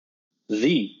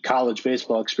The college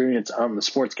baseball experience on the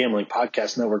Sports Gambling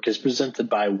Podcast Network is presented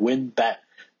by WynnBET.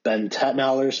 Bet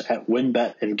 $10 at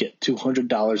WynnBET and get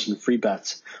 $200 in free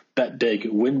bets. Bet big,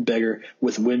 win bigger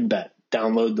with WynnBET.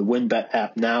 Download the WynnBET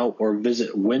app now or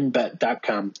visit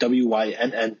wynnbet.com,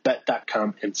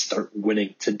 WYNNBet.com, and start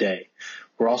winning today.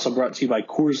 We're also brought to you by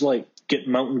Coors Light. Get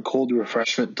mountain cold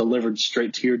refreshment delivered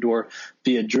straight to your door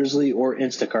via Drizzly or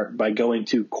Instacart by going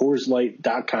to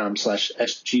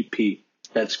CoorsLight.com/SGP.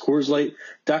 That's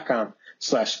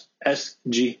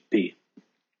CoorsLight.com/SGP.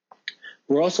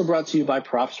 We're also brought to you by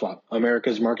PropSwap,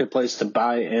 America's marketplace to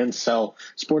buy and sell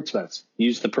sports bets.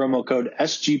 Use the promo code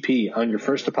SGP on your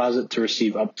first deposit to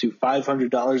receive up to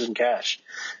 $500 in cash.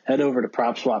 Head over to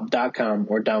PropSwap.com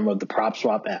or download the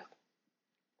PropSwap app.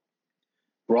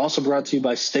 We're also brought to you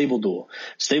by StableDuel.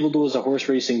 StableDuel is a horse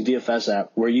racing DFS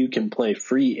app where you can play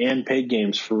free and paid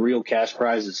games for real cash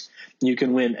prizes. You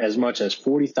can win as much as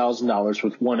 $40,000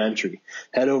 with one entry.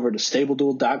 Head over to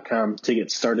StableDuel.com to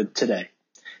get started today.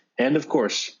 And of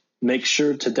course, make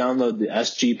sure to download the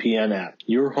SGPN app,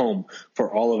 your home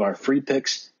for all of our free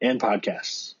picks and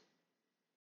podcasts.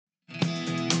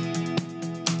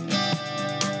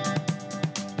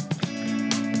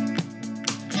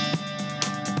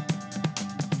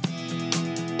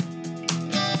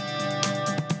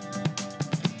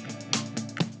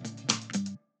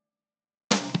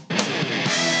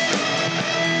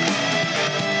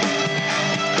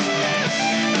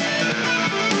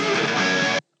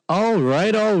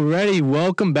 Alrighty.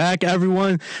 Welcome back,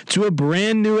 everyone, to a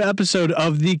brand new episode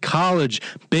of the College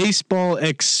Baseball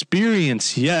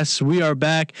Experience. Yes, we are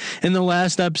back. In the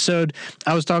last episode,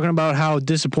 I was talking about how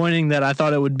disappointing that I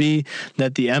thought it would be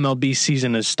that the MLB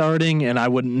season is starting, and I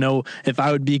wouldn't know if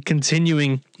I would be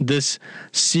continuing this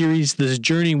series, this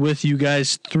journey with you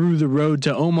guys through the road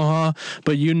to Omaha.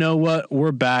 But you know what?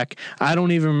 We're back. I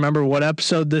don't even remember what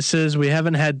episode this is. We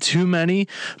haven't had too many,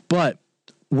 but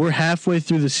we're halfway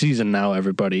through the season now,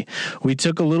 everybody. We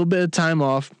took a little bit of time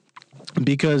off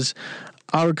because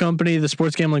our company, the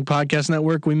Sports Gambling Podcast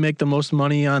Network, we make the most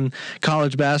money on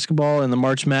college basketball and the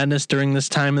March Madness during this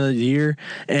time of the year.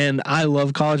 And I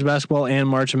love college basketball and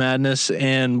March Madness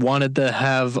and wanted to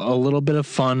have a little bit of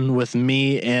fun with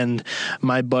me and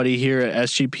my buddy here at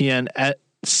SGPN at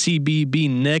CBB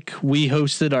Nick. We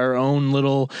hosted our own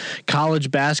little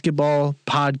college basketball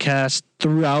podcast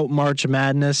throughout March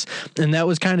Madness, and that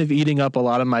was kind of eating up a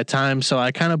lot of my time. So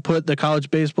I kind of put the college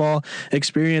baseball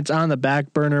experience on the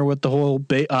back burner with the whole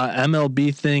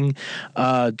MLB thing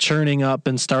churning up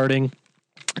and starting.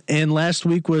 And last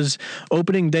week was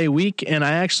opening day week, and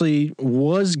I actually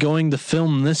was going to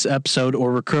film this episode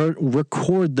or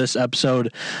record this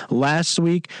episode last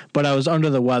week, but I was under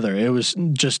the weather. It was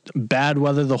just bad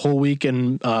weather the whole week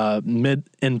in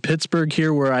Pittsburgh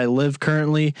here where I live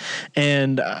currently,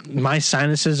 and my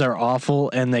sinuses are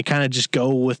awful, and they kind of just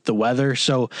go with the weather.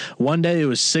 So one day it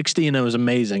was 60 and it was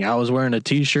amazing. I was wearing a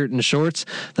t-shirt and shorts.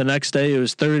 The next day it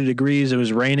was 30 degrees. It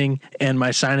was raining, and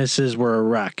my sinuses were a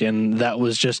wreck, and that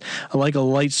was just like a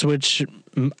light switch.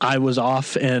 I was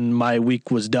off and my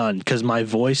week was done because my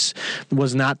voice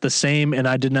was not the same, and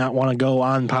I did not want to go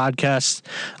on podcasts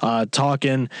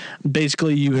talking.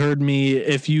 Basically, you heard me,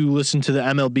 if you listen to the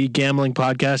MLB Gambling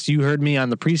Podcast, you heard me on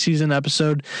the preseason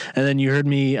episode, and then you heard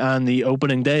me on the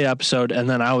opening day episode, and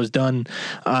then I was done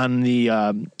on the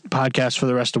podcast for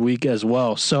the rest of the week as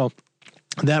well. So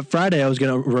that Friday, I was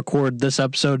going to record this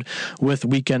episode with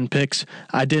weekend picks.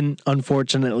 I didn't,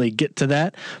 unfortunately, get to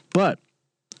that. But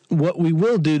what we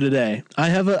will do today, I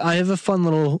have a fun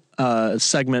little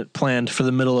segment planned for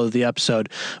the middle of the episode.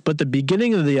 But the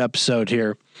beginning of the episode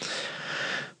here,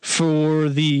 for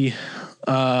the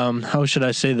how should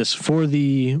I say this? For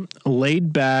the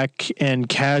laid back and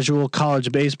casual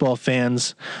college baseball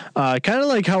fans, kind of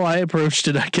like how I approached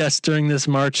it, I guess, during this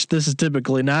March. This is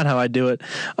typically not how I do it,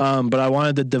 but I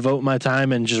wanted to devote my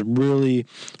time and just really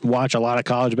watch a lot of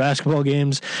college basketball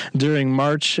games during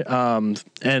March,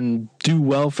 and do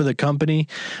well for the company.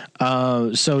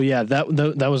 So yeah,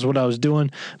 that was what I was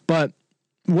doing. But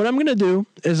what I'm going to do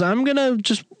is I'm going to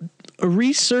just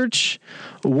research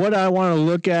what I want to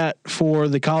look at for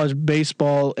the college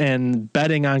baseball and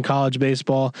betting on college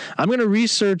baseball. I'm going to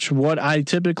research what I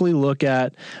typically look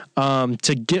at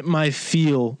to get my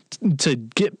feel, to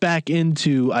get back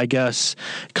into, I guess,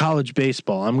 college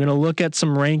baseball. I'm going to look at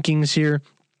some rankings here.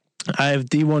 I have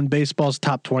D1 Baseball's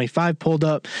top 25 pulled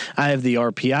up. I have the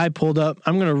RPI pulled up.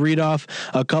 I'm going to read off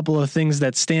a couple of things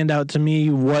that stand out to me,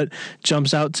 what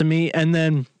jumps out to me, and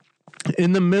then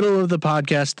in the middle of the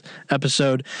podcast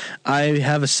episode, I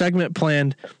have a segment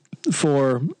planned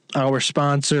for our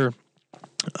sponsor,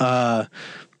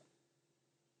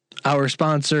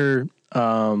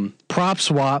 Prop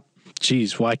Swap.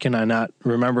 Jeez, why can I not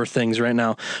remember things right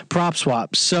now? Prop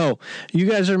Swap. So you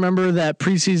guys remember that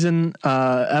preseason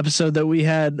episode that we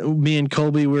had? Me and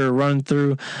Colby, we were running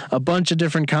through a bunch of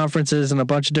different conferences and a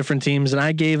bunch of different teams, and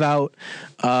I gave out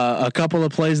a couple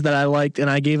of plays that I liked, and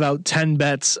I gave out 10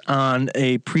 bets on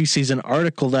a preseason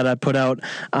article that I put out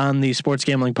on the Sports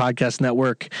Gambling Podcast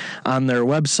Network on their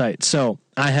website. So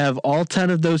I have all 10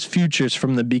 of those futures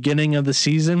from the beginning of the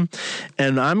season,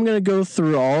 and I'm going to go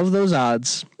through all of those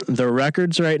odds, the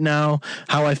records right now,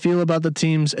 how I feel about the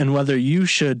teams, and whether you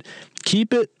should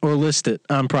keep it or list it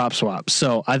on Prop Swap.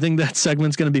 So I think that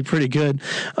segment's going to be pretty good.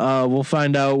 We'll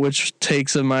find out which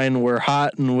takes of mine were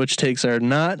hot and which takes are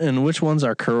not and which ones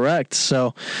are correct.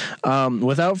 So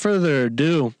without further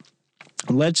ado,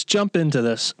 let's jump into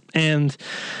this. And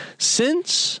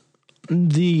since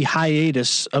the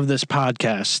hiatus of this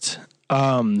podcast,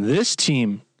 this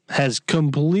team has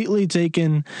completely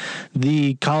taken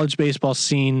the college baseball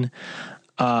scene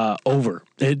over.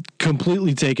 It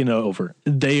completely taken over.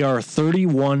 They are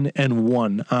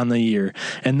 31-1 on the year,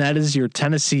 and that is your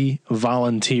Tennessee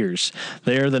Volunteers.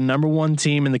 They are the number one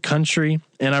team in the country,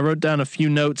 and I wrote down a few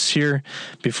notes here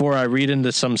before I read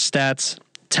into some stats.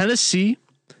 Tennessee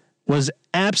was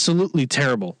absolutely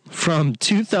terrible. From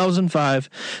 2005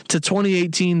 to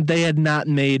 2018, they had not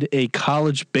made a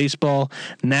college baseball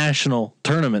national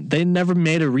tournament. They never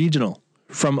made a regional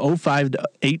from 05 to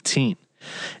 18.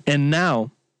 And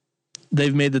now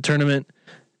they've made the tournament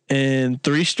in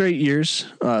 3 straight years,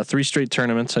 3 straight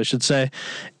tournaments, I should say.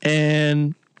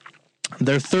 And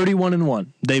they're 31-1.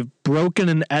 They've broken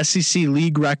an SEC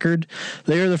league record.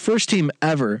 They are the first team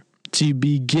ever to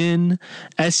begin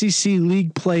SEC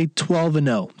league play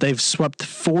 12-0. They've swept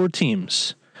 4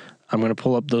 teams. I'm going to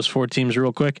pull up those 4 teams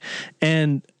real quick.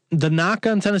 And the knock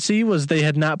on Tennessee was they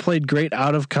had not played great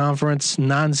out of conference,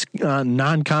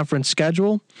 non-conference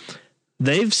schedule.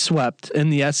 They've swept in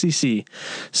the SEC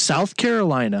South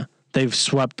Carolina. They've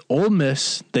swept Ole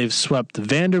Miss, they've swept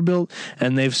Vanderbilt,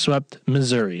 and they've swept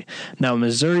Missouri. Now,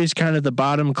 Missouri is kind of the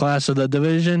bottom class of the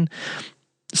division.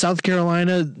 South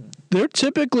Carolina, they're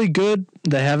typically good.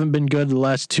 They haven't been good the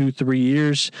last 2-3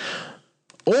 years.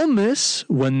 Ole Miss,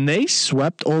 when they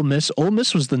swept Ole Miss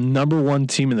was the number one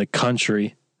team in the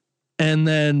country. And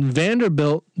then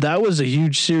Vanderbilt, that was a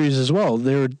huge series as well.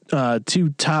 They were 2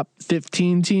 top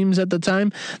 15 teams at the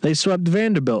time. They swept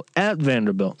Vanderbilt at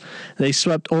Vanderbilt. They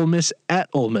swept Ole Miss at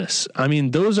Ole Miss. I mean,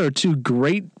 those are 2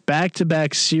 great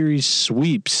back-to-back series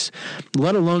sweeps,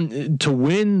 let alone to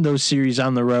win those series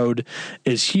on the road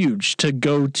is huge. To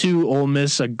go to Ole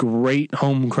Miss, a great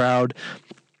home crowd,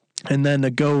 and then to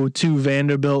go to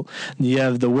Vanderbilt, you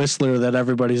have the Whistler that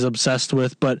everybody's obsessed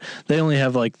with, but they only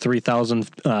have like 3,000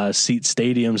 seat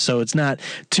stadium, so it's not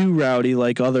too rowdy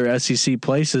like other SEC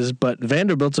places. But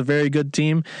Vanderbilt's a very good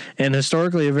team and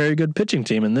historically a very good pitching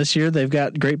team, and this year they've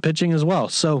got great pitching as well.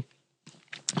 So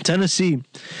Tennessee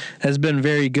has been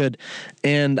very good.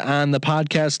 And on the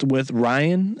podcast with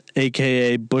Ryan,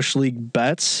 aka Bush League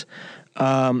Bets,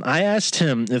 I asked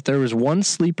him if there was one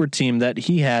sleeper team that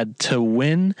he had to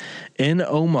win in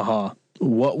Omaha,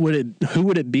 who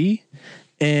would it be?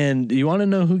 And you want to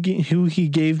know who he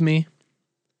gave me?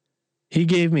 He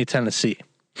gave me Tennessee.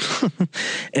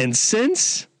 And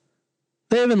since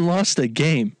they haven't lost a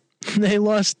game, they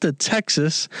lost to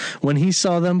Texas when he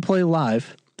saw them play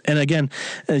live. And again,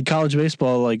 in college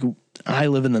baseball, like, I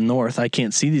live in the North. I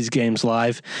can't see these games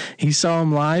live. He saw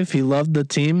them live. He loved the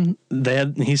team.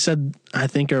 He said, I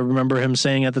think I remember him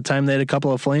saying at the time they had a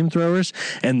couple of flamethrowers,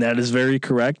 and that is very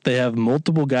correct. They have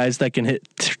multiple guys that can hit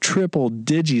triple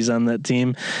digits on that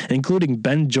team, including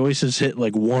Ben Joyce has hit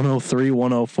like 103,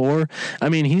 104. I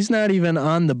mean, he's not even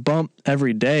on the bump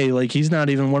every day. Like, he's not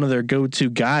even one of their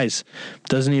go-to guys.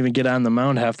 Doesn't even get on the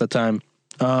mound half the time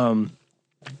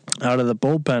out of the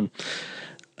bullpen.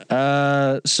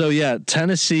 So yeah,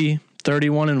 Tennessee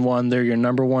 31-1. They're your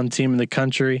number one team in the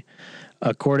country,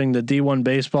 according to D1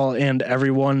 Baseball and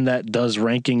everyone that does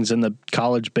rankings in the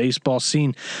college baseball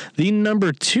scene. The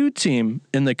number 2 team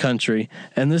in the country,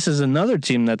 and this is another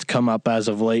team that's come up as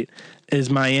of late, is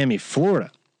Miami,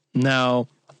 Florida. Now,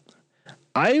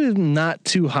 I'm not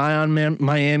too high on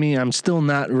Miami. I'm still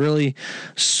not really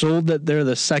sold that they're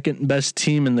the second best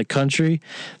team in the country.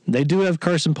 They do have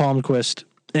Carson Palmquist,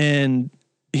 and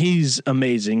he's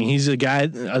amazing. He's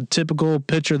a typical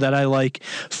pitcher that I like.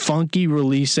 Funky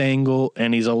release angle,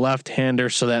 and he's a left-hander,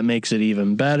 so that makes it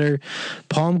even better.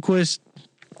 Palmquist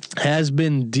has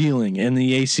been dealing in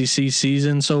the ACC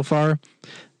season so far,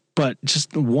 but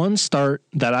just one start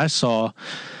that I saw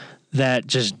that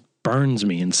just burns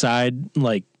me inside.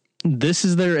 Like, this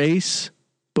is their ace,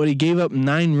 but he gave up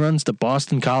 9 runs to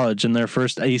Boston College in their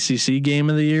first ACC game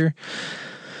of the year.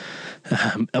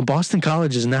 Boston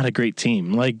College is not a great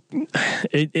team. Like,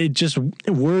 it just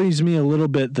worries me a little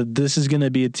bit that this is going to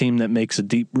be a team that makes a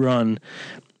deep run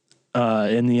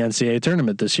in the NCAA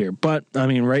tournament this year. But I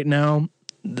mean, right now,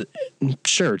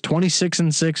 sure,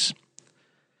 26-6,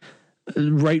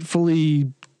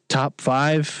 rightfully top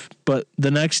 5. But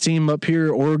the next team up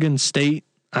here, Oregon State,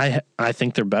 I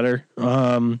think they're better.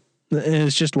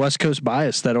 It's just West Coast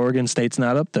bias that Oregon State's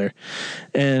not up there,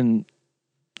 and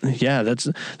yeah, that's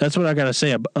what I got to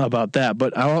say about that.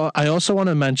 But I also want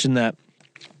to mention that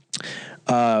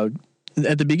at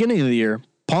the beginning of the year,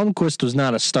 Palmquist was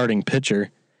not a starting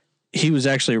pitcher. He was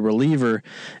actually a reliever,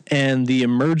 and the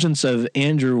emergence of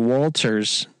Andrew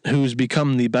Walters, who's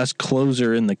become the best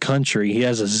closer in the country, he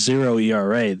has a 0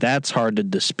 ERA. That's hard to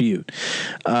dispute.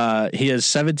 He has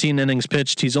 17 innings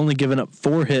pitched. He's only given up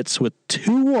 4 hits with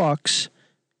 2 walks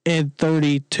and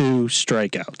 32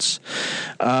 strikeouts.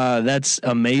 That's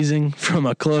amazing from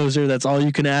a closer. That's all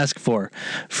you can ask for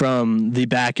from the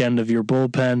back end of your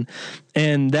bullpen.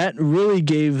 And that really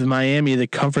gave Miami the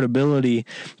comfortability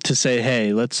to say,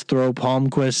 hey, let's throw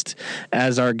Palmquist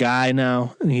as our guy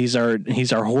now. He's our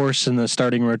horse in the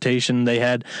starting rotation. They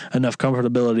had enough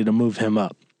comfortability to move him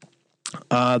up.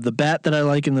 The bat that I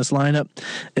like in this lineup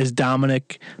is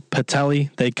Dominic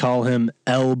Patelli. They call him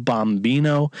El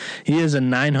Bambino. He is a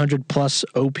 900+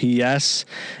 OPS,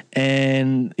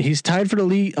 and he's tied for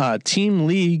the team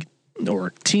lead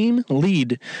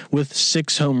with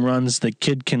 6 home runs. The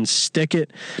kid can stick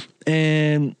it,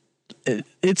 and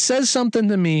it says something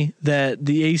to me that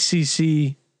the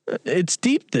ACC, it's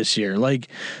deep this year. Like,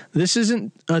 this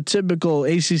isn't a typical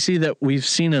ACC that we've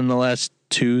seen in the last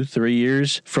 2-3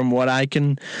 years from what I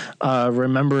can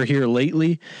remember here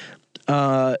lately.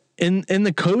 In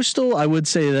the Coastal, I would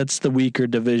say that's the weaker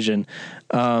division.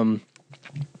 Right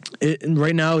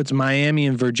now it's Miami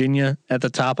and Virginia at the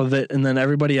top of it, and then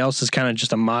everybody else is kind of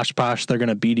just a mosh posh. They're going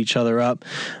to beat each other up.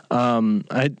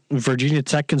 Virginia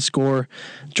Tech can score.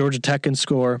 Georgia Tech can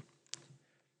score.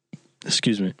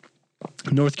 Excuse me.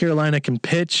 North Carolina can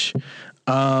pitch.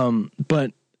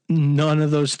 But none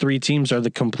of those 3 teams are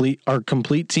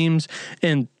complete teams.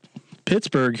 And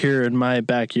Pittsburgh here in my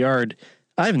backyard,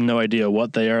 I have no idea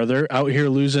what they are. They're out here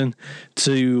losing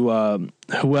to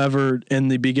whoever in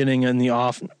the beginning in the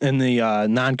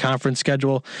non-conference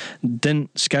schedule.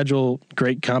 Didn't schedule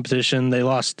great competition. They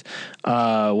lost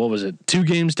 2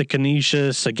 games to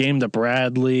Canisius, a game to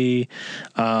Bradley,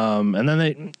 and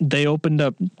then they opened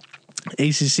up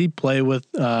ACC play with.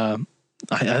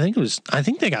 I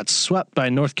think they got swept by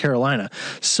North Carolina.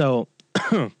 So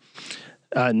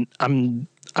I'm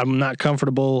not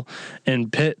comfortable in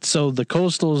Pitt. So the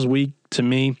Coastal is weak to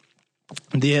me.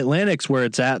 The Atlantic's where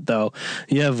it's at, though.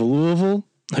 You have Louisville,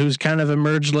 who's kind of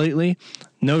emerged lately,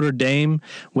 Notre Dame,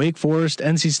 Wake Forest,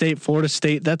 NC State, Florida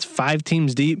State. That's 5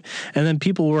 teams deep. And then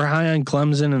people were high on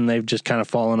Clemson, and they've just kind of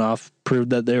fallen off, proved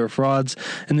that they were frauds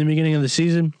in the beginning of the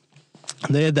season.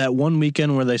 They had that one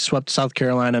weekend where they swept South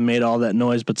Carolina, made all that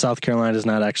noise, but South Carolina is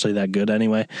not actually that good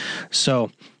anyway. So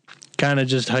kind of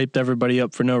just hyped everybody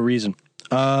up for no reason.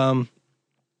 Let's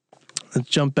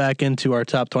jump back into our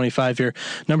top 25 here.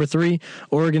 Number 3,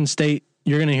 Oregon State.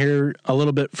 You're going to hear a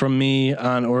little bit from me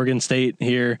on Oregon State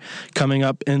here coming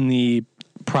up in the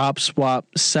prop swap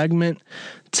segment.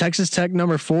 Texas Tech,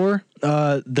 number 4.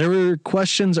 There were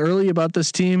questions early about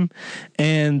this team,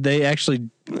 and they actually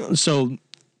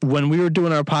when we were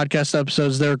doing our podcast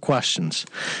episodes, there were questions,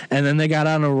 and then they got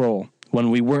on a roll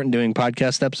when we weren't doing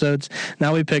podcast episodes.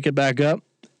 Now we pick it back up,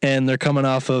 and they're coming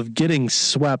off of getting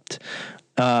swept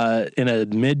in a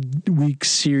midweek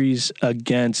series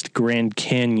against Grand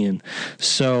Canyon.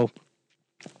 So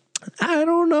I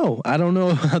don't know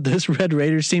about this Red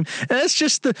Raiders team. And that's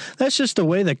just the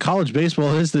way that college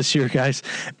baseball is this year, guys.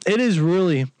 It is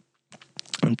really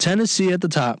Tennessee at the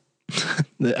top.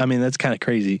 I mean, that's kind of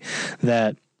crazy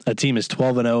that a team is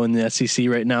 12-0 in the SEC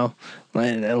right now.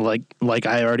 Like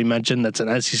I already mentioned, that's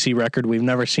an SEC record. We've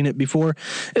never seen it before.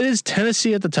 It is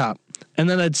Tennessee at the top. And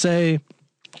then I'd say,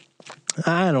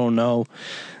 I don't know,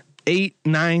 8,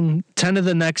 9, 10 of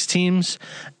the next teams.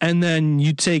 And then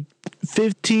you take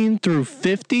 15 through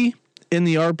 50 in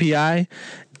the RPI,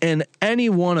 and any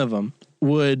one of them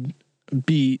would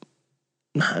beat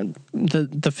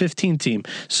the 15 team.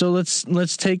 So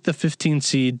let's take the 15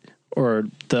 seed or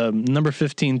the number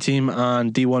 15 team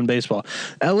on D1 baseball.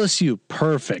 LSU,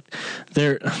 perfect.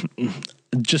 They're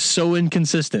just so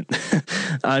inconsistent.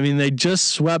 I mean, they just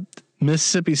swept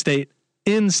Mississippi State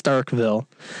in Starkville.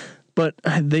 but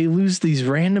they lose these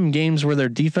random games where their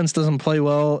defense doesn't play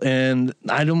well, and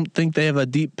I don't think they have a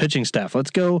deep pitching staff.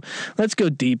 Let's go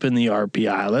deep in the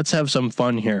RPI. Let's have some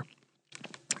fun here.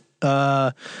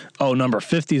 Number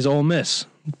 50 is Ole Miss.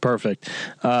 Perfect.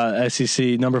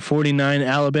 SEC. Number 49,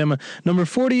 Alabama. Number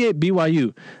 48,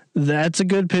 BYU. That's a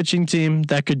good pitching team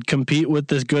that could compete with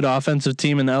this good offensive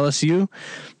team in LSU.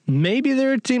 Maybe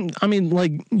they're a team. I mean,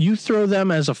 like, you throw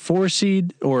them as a 4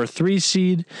 seed or a 3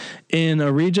 seed in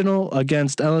a regional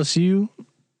against LSU.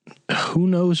 Who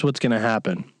knows what's going to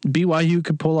happen? BYU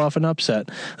could pull off an upset.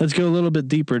 Let's go a little bit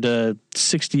deeper to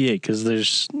 68 because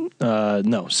there's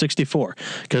 64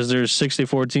 because there's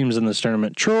 64 teams in this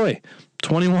tournament. Troy,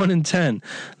 21-10.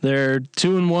 They're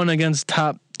 2-1 against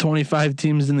top 25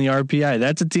 teams in the RPI.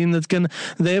 That's a team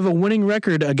they have a winning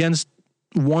record against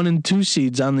 1 and 2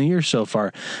 seeds on the year so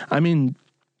far. I mean,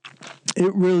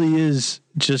 it really is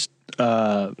just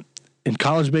in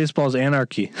college baseball's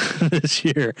anarchy this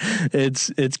year.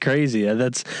 It's crazy.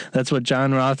 That's what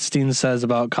John Rothstein says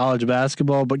about college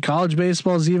basketball, but college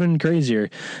baseball is even crazier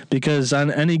because on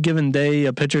any given day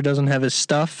a pitcher doesn't have his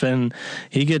stuff and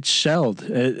he gets shelled.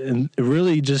 It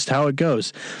really just how it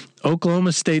goes.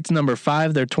 Oklahoma State's number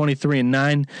 5. They're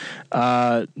 23-9.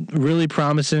 Really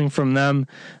promising from them.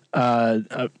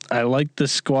 I like the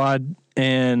squad,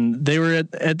 and they were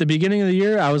at the beginning of the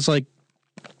year. I was like,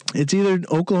 it's either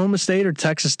Oklahoma State or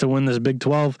Texas to win this Big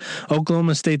 12.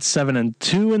 Oklahoma State's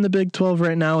 7-2 in the Big 12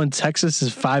 right now, and Texas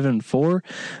is 5-4.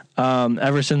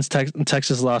 Ever since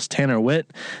Texas lost Tanner Witt,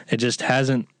 it just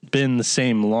hasn't been the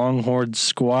same Longhorn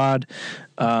squad.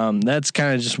 That's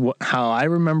kind of just how I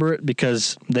remember it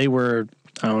because they were,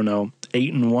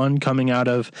 8-1 coming out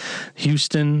of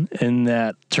Houston in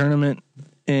that tournament,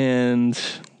 and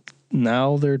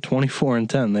now they're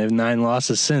 24-10. They have 9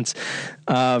 losses since.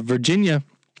 Virginia,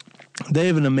 they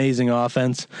have an amazing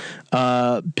offense.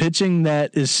 Pitching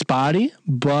that is spotty,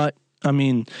 but, I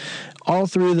mean, all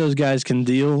 3 of those guys can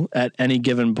deal at any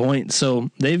given point. So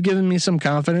they've given me some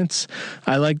confidence.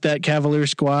 I like that Cavalier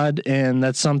squad, and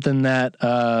that's something that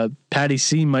Patty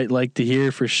C might like to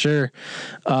hear for sure.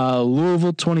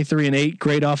 Louisville, 23-8,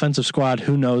 great offensive squad.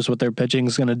 Who knows what their pitching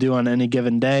is going to do on any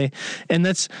given day. And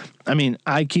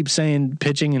I keep saying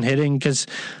pitching and hitting because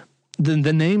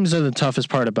the names are the toughest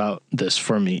part about this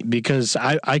for me because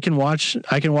I can watch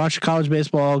college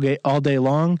baseball all day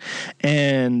long,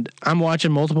 and I'm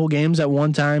watching multiple games at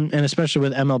one time, and especially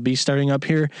with MLB starting up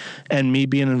here and me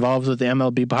being involved with the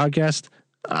MLB podcast,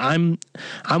 I'm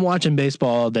watching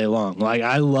baseball all day long. Like,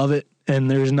 I love it,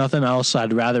 and there's nothing else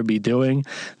I'd rather be doing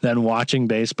than watching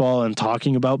baseball and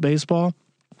talking about baseball.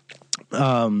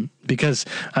 Because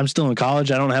I'm still in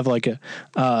college. I don't have like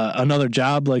another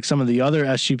job like some of the other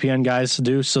SGPN guys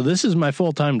do. So this is my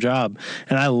full-time job,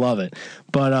 and I love it.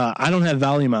 But I don't have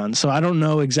Volume, so I don't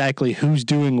know exactly who's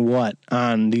doing what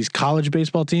on these college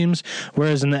baseball teams,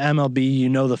 whereas in the MLB, you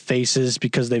know the faces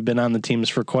because they've been on the teams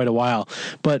for quite a while.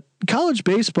 But college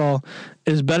baseball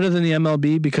is better than the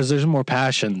MLB because there's more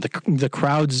passion. The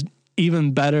crowd's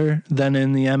even better than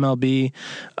in the MLB.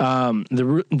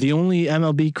 The only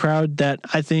MLB crowd that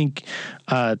I think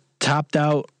topped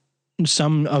out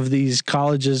some of these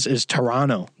colleges is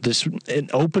Toronto. An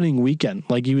opening weekend,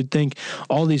 like you would think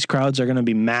all these crowds are going to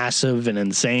be massive and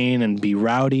insane and be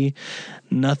rowdy.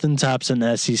 Nothing tops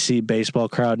an SEC baseball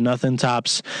crowd. Nothing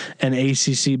tops an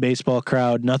ACC baseball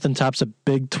crowd. Nothing tops a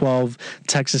Big 12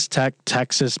 Texas Tech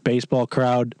Texas baseball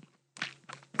crowd.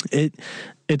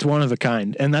 It's one of a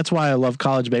kind, and that's why I love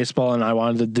college baseball, and I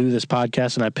wanted to do this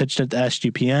podcast, and I pitched it to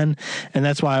SGPN, and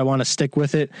that's why I want to stick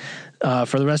with it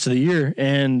for the rest of the year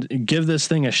and give this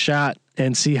thing a shot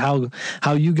and see how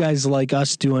you guys like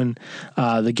us doing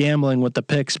the gambling with the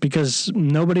picks, because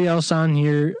nobody else on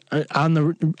here on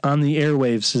the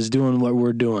airwaves is doing what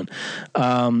we're doing.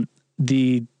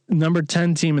 The number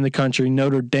 10 team in the country,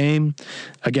 Notre Dame,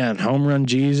 again, home run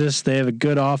Jesus. They have a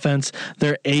good offense.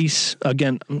 Their ace,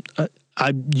 again,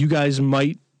 you guys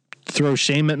might throw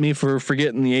shame at me for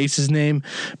forgetting the ace's name,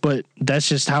 but that's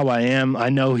just how I am. I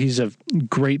know he's a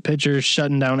great pitcher,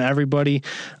 shutting down everybody.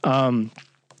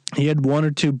 He had 1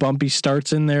 or 2 bumpy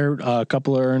starts in there, a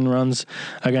couple of earned runs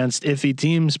against iffy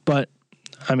teams, but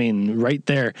I mean, right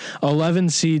there, 11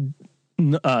 seed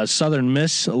Southern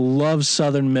Miss. Love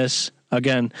Southern Miss.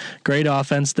 Again, great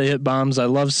offense. They hit bombs. I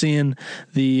love seeing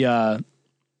the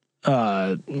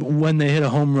when they hit a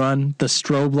home run, the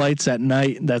strobe lights at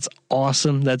night. That's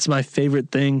awesome. That's my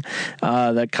favorite thing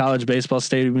that college baseball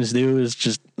stadiums do, is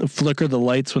just flicker the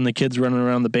lights when the kids running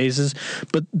around the bases.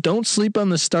 But don't sleep on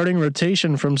the starting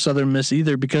rotation from Southern Miss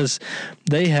either, because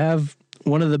they have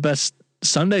one of the best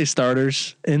Sunday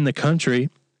starters in the country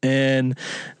And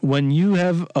when you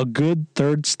have a good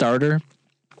third starter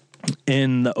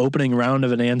in the opening round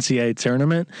of an NCAA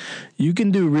tournament, you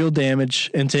can do real damage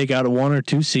and take out a 1 or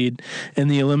 2 seed in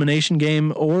the elimination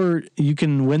game, or you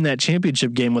can win that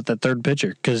championship game with that third pitcher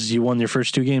because you won your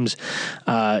first 2 games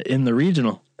in the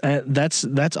regional.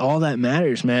 That's all that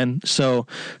matters, man. So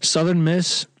Southern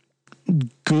Miss,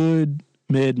 good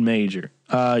mid-major.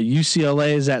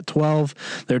 UCLA is at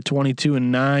 12. They're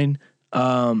 22-9.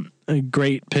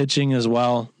 Great pitching as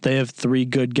well. They have 3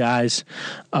 good guys.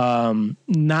 I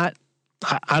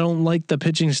don't like the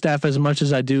pitching staff as much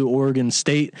as I do Oregon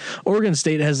State. Oregon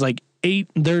State has like 8.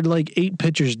 They're like 8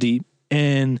 pitchers deep,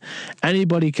 and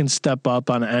anybody can step up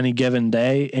on any given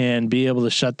day and be able to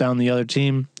shut down the other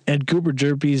team. And Cooper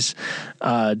Jerpy's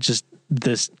just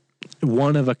this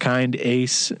one-of-a-kind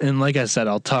ace. And like I said,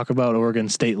 I'll talk about Oregon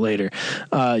State later.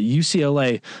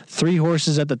 UCLA, 3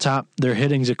 horses at the top. Their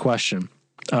hitting's a question.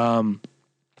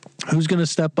 Who's going to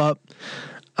step up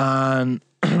on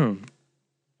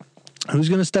who's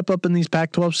going to step up in these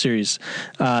Pac-12 series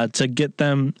to get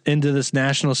them into this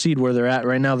national seed where they're at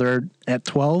right now? They're at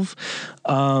 12.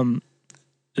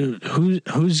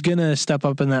 Who's going to step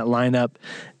up in that lineup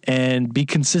and be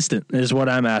consistent is what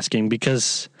I'm asking,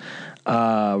 because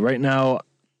right now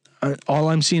all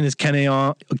I'm seeing is Kenny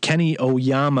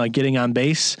Oyama getting on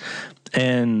base,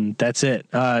 and that's it.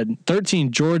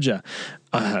 13, Georgia.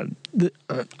 I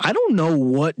don't know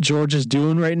what Georgia's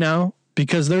doing right now,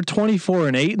 because they're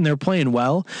 24-8 and they're playing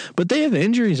well, but they have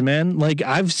injuries, man. Like,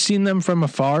 I've seen them from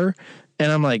afar,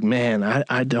 and I'm like, man,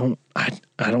 I don't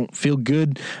feel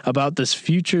good about this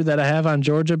future that I have on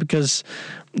Georgia, because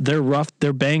they're rough,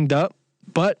 they're banged up,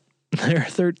 but they're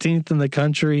 13th in the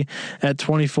country at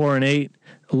 24-8.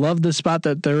 Love the spot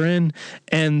that they're in,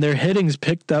 and their hitting's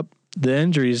picked up the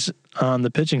injuries on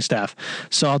the pitching staff.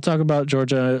 So I'll talk about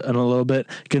Georgia in a little bit.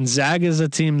 Gonzaga is a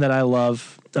team that I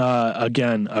love.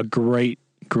 Again, a great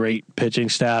pitching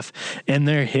staff, and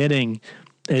their hitting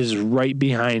is right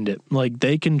behind it. Like,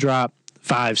 they can drop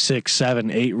 5, 6,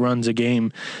 7, 8 runs a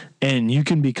game, and you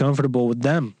can be comfortable with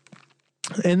them.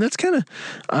 And that's kind of,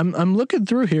 I'm looking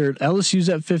through here. LSU's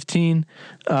at 15.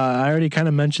 I already kind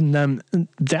of mentioned them.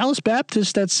 Dallas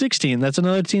Baptist at 16. That's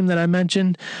another team that I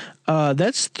mentioned.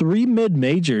 That's 3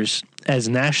 mid-majors as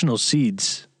national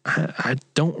seeds. I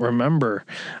don't remember.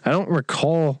 I don't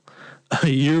recall a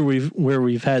year where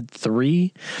we've had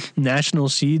 3 national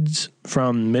seeds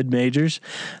from mid-majors: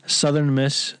 Southern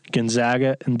Miss,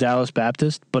 Gonzaga, and Dallas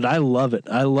Baptist. But I love it.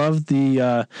 I love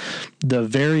the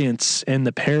variance and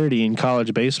the parity in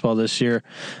college baseball this year,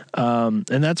 and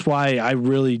that's why I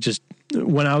really just,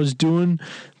 when I was doing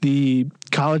the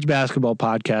college basketball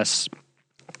podcasts,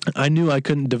 I knew I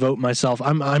couldn't devote myself.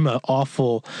 I'm an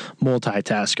awful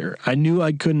multitasker. I knew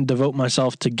I couldn't devote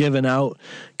myself to giving out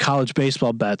college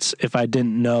baseball bets if I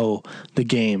didn't know the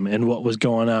game and what was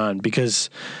going on, because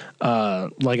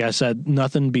like I said,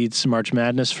 nothing beats March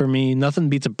Madness for me. Nothing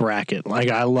beats a bracket.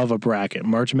 Like, I love a bracket.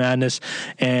 March Madness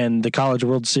and the College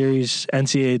World Series,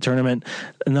 NCAA tournament,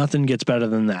 nothing gets better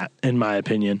than that, in my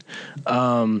opinion.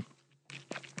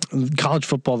 College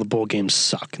football, the bowl games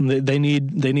suck. They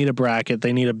need a bracket.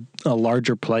 They need a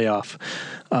larger playoff,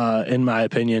 in my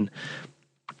opinion.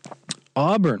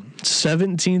 Auburn,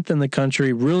 17th in the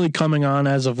country, really coming on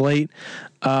as of late.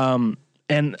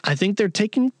 And I think they're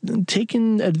taking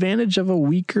advantage of a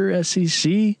weaker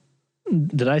SEC.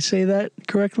 Did I say that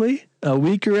correctly? A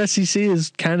weaker SEC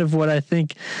is kind of what I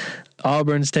think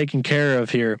Auburn's taking care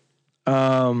of here.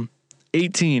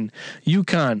 18,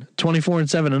 UConn,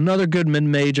 24-7, another good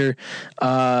mid-major.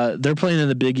 They're playing in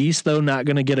the Big East, though, not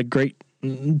going to get a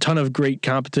ton of great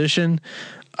competition.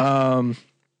 I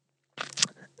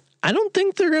don't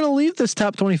think they're going to leave this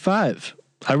top 25.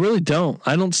 I really don't.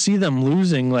 I don't see them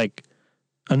losing like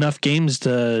enough games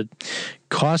to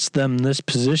cost them this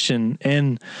position.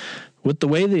 And with the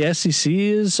way the SEC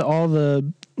is, all the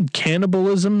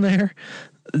cannibalism there,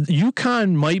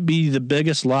 UConn might be the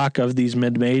biggest lock of these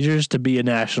mid-majors to be a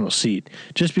national seed,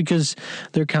 just because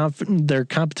their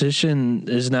competition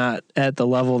is not at the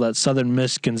level that Southern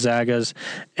Miss, Gonzaga's,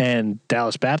 and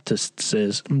Dallas Baptist's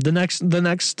is. The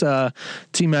next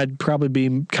team I'd probably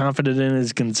be confident in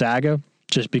is Gonzaga,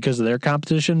 just because of their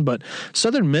competition. But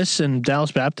Southern Miss and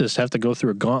Dallas Baptist have to go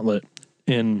through a gauntlet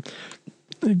in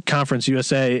Conference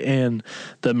USA and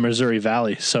the Missouri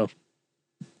Valley. So,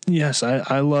 yes,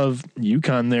 I love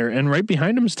UConn there. And right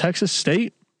behind them is Texas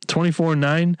State,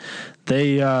 24-9.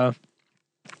 They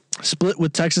split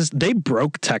with Texas. They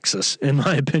broke Texas, in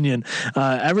my opinion.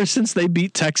 Ever since they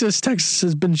beat Texas, Texas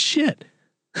has been shit.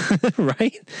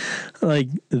 Right? Like,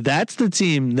 that's the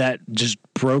team that just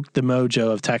broke the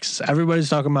mojo of Texas. Everybody's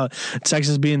talking about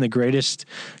Texas being the greatest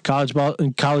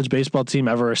college baseball team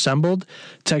ever assembled.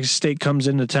 Texas State comes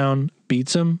into town,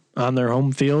 beats them on their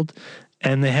home field,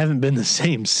 and they haven't been the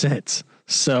same since.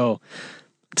 So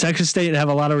Texas State, have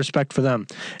a lot of respect for them.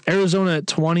 Arizona at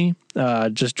 20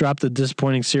 just dropped a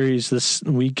disappointing series this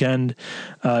weekend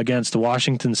against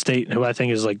Washington State, who I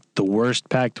think is like the worst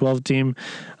Pac-12 team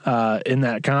in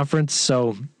that conference.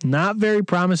 So not very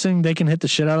promising. They can hit the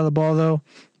shit out of the ball, though.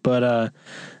 But,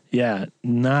 yeah,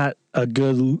 not a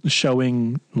good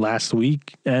showing last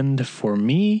weekend for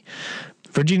me.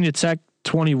 Virginia Tech,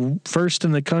 21st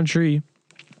in the country.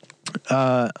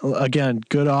 Again,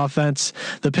 good offense.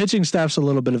 The pitching staff's a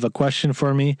little bit of a question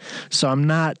for me, so I'm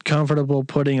not comfortable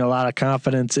putting a lot of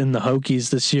confidence in the Hokies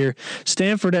this year.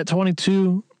 Stanford at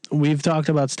 22. We've talked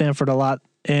about Stanford a lot,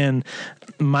 and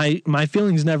my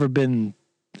feeling's never been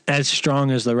as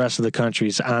strong as the rest of the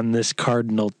country's on this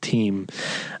Cardinal team.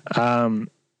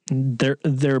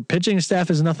 Their pitching staff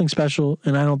is nothing special,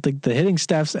 and I don't think the hitting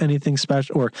staff's anything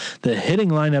special, or the hitting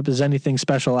lineup is anything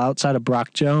special outside of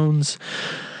Brock Jones.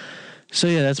 So,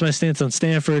 yeah, that's my stance on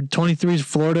Stanford. 23 is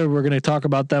Florida. We're going to talk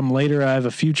about them later. I have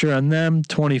a future on them.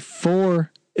 24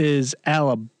 is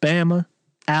Alabama.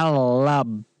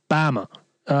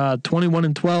 21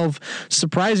 and 12.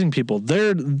 Surprising people.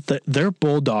 They're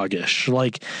bulldogish.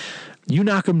 Like, you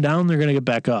knock them down, they're going to get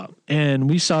back up. And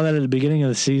we saw that at the beginning of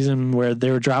the season where they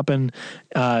were dropping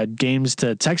games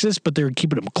to Texas, but they were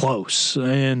keeping them close.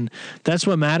 And that's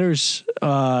what matters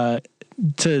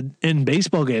in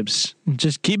baseball games.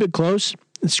 Just keep it close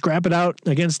and scrap it out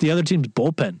against the other team's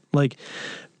bullpen. Like,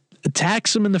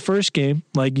 tax them in the first game.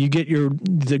 Like, you get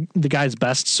the guy's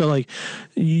best. So, like,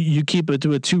 you keep it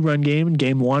to a 2-run game in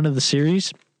game 1 of the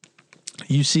series.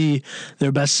 You see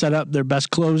their best setup, their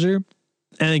best closer.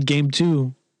 And in game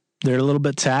 2, they're a little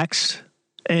bit taxed.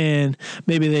 And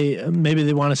maybe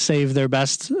they want to save their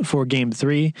best for game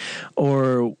 3,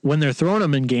 or when they're throwing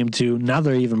them in game 2, now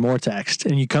they're even more taxed.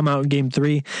 And you come out in game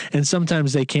 3, and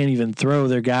sometimes they can't even throw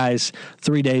their guys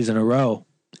 3 days in a row.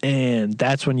 And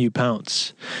that's when you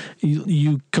pounce.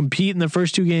 You compete in the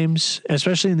first 2 games,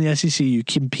 especially in the SEC. You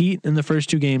compete in the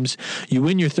first 2 games. You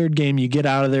win your 3rd game. You get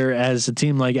out of there as a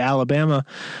team like Alabama.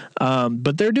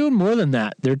 But they're doing more than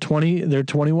that. They're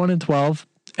 21 and 12.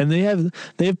 And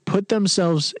they've put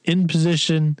themselves in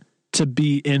position to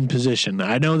be in position.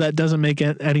 I know that doesn't make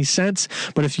any sense,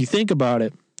 but if you think about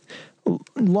it,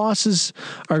 losses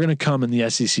are going to come in the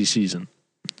SEC season.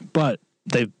 But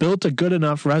they've built a good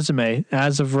enough resume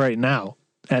as of right now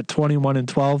at 21 and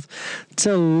 12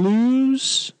 to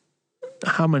lose.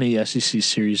 How many SEC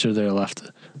series are there left?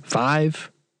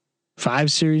 5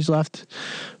 series left.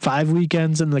 5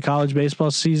 weekends in the college baseball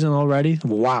season already.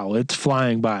 Wow, it's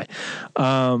flying by.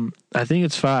 I think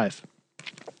it's 5.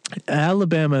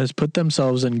 Alabama has put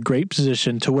themselves in great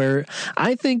position to where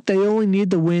I think they only need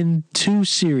to win 2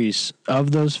 series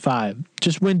of those 5.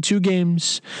 Just win 2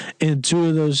 games in 2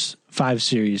 of those 5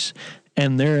 series,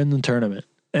 and they're in the tournament.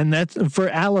 And that's, for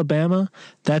Alabama,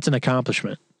 that's an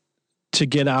accomplishment to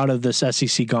get out of this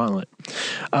SEC gauntlet.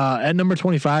 At number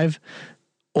 25,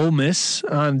 Ole Miss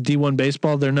on D1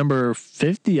 Baseball. They're number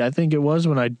 50, I think it was,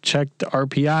 when I checked the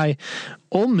RPI.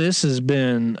 Ole Miss has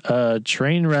been a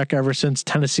train wreck ever since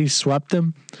Tennessee swept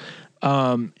them.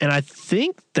 And I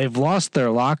think they've lost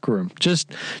their locker room just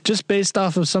based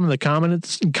off of some of the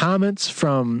comments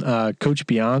from Coach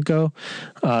Bianco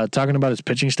talking about his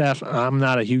pitching staff. I'm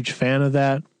not a huge fan of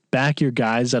that. Back your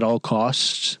guys at all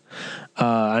costs.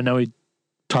 I know he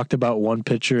talked about one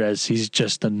pitcher as he's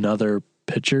just another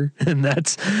pitcher, and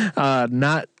that's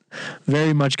not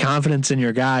very much confidence in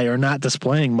your guy, or not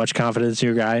displaying much confidence in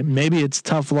your guy. Maybe it's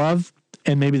tough love,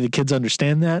 and maybe the kids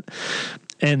understand that.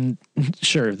 And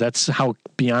sure, that's how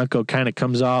Bianco kind of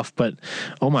comes off. But,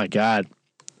 oh, my God,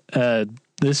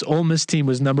 this Ole Miss team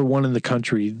was number 1 in the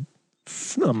country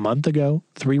a month ago,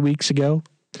 3 weeks ago.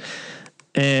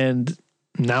 And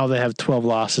now they have 12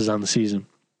 losses on the season.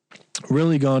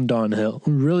 Really gone downhill.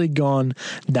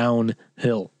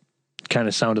 Kind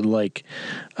of sounded like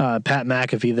Pat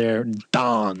McAfee there.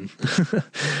 Don.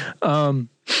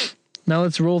 Now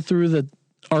let's roll through the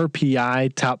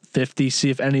RPI top 50, see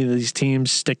if any of these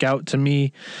teams stick out to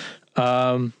me.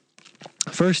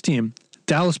 First team,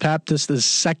 Dallas Baptist is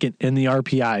second in the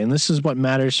RPI, and this is what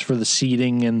matters for the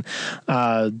seeding and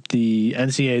the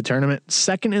NCAA tournament.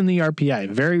 Second in the RPI,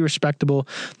 very respectable.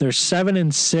 They're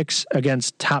 7-6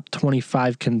 against top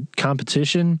 25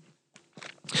 competition.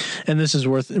 And this is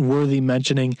worthy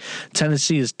mentioning.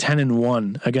 Tennessee is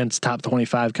 10-1 against top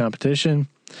 25 competition.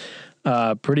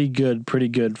 Pretty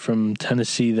good from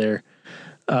Tennessee there.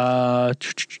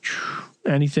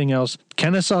 anything else.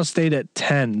 Kennesaw State at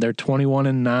 10. They're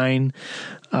 21-9.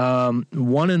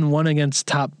 1-1 against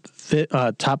top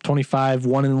 25.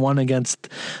 1-1 against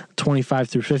 25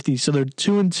 through 50. So they're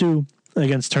 2-2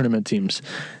 against tournament teams.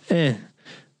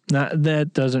 That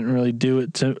doesn't really do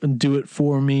it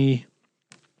for me.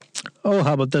 Oh,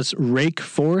 how about this? Wake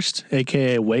Forest,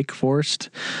 aka Wake Forest.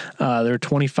 They're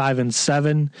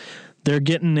 25-7. They're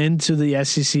getting into the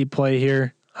SEC play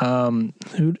here. Who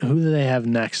do they have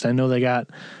next? I know they got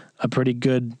a pretty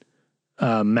good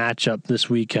matchup this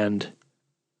weekend.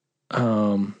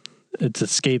 It's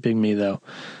escaping me though.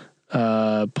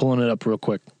 Pulling it up real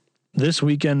quick. This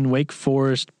weekend, Wake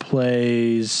Forest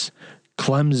plays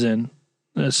Clemson.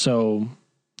 So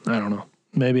I don't know.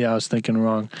 Maybe I was thinking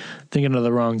of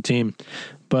the wrong team.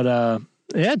 But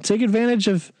take advantage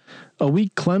of a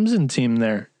weak Clemson team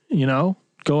there.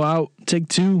 Go out, take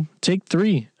 2, take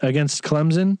 3 against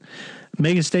Clemson.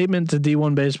 Make a statement to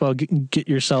D1 baseball. Get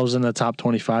yourselves in the top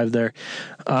 25 there.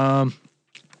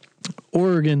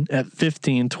 Oregon at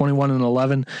 15,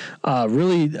 21-11.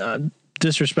 Really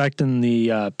disrespecting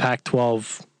the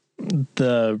Pac-12,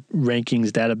 the rankings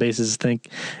databases,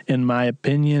 in my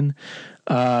opinion,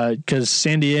 because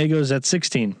San Diego's at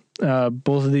 16.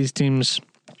 Both of these teams,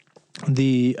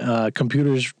 the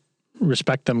computers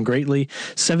respect them greatly.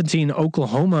 17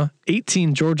 Oklahoma,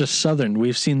 18 Georgia Southern.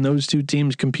 We've seen those two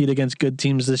teams compete against good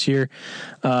teams this year.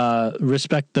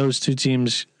 Respect those two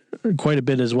teams quite a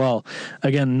bit as well.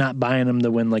 Again, not buying them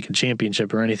to win like a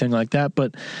championship or anything like that,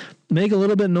 but make a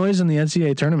little bit of noise in the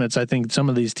NCAA tournaments. I think some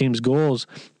of these teams' goals.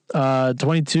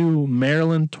 22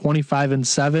 Maryland,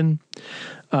 25-7.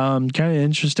 Kind of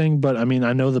interesting, but I mean,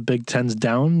 I know the Big Ten's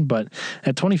down, but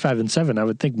at 25-7, I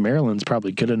would think Maryland's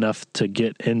probably good enough to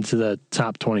get into the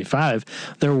top 25.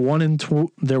 They're 1-2.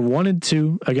 They're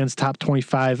 1-2 against top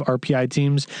 25 RPI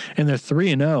teams, and they're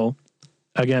 3-0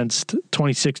 against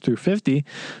 26 through 50.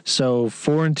 So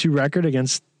 4-2 record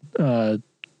against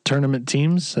tournament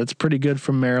teams. That's pretty good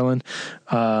from Maryland.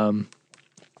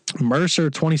 Mercer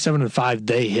 27-5.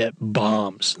 They hit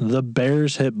bombs. The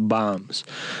Bears hit bombs.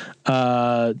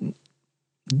 I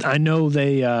know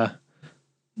they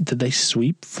did they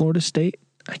sweep Florida State?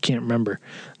 I can't remember.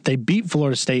 They beat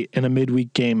Florida State in a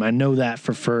midweek game. I know that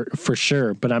for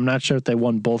sure, but I'm not sure if they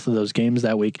won both of those games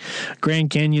that week. Grand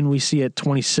Canyon we see at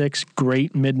 26.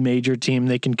 Great mid-major team.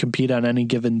 They can compete on any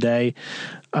given day.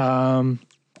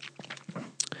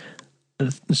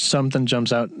 Something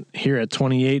jumps out here at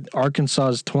 28. Arkansas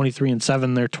is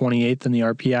 23-7. They're 28th in the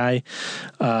RPI.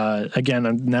 Again,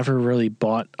 I've never really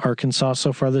bought Arkansas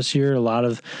so far this year. A lot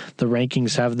of the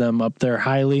rankings have them up there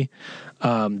highly.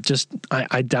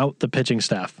 I doubt the pitching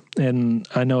staff. And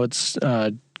I know it's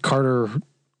Carter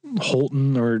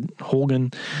Holton or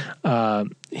Holgan.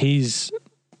 He's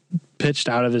pitched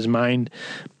out of his mind,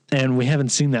 and we haven't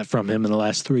seen that from him in the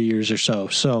last 3 years or so.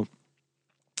 So,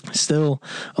 still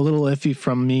a little iffy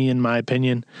from me, in my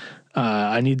opinion.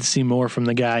 I need to see more from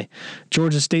the guy.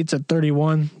 Georgia State's at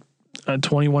 31,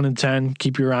 21-10.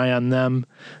 Keep your eye on them.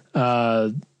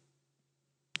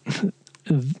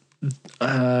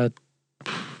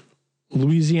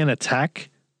 Louisiana Tech,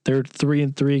 they're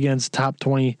 3-3 against top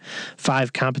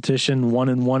 25 competition,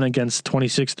 1-1 against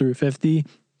 26 through 50.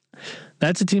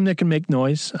 That's a team that can make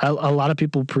noise. A lot of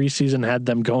people preseason had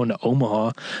them going to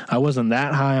Omaha. I wasn't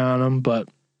that high on them, but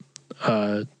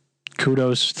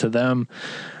kudos to them.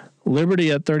 Liberty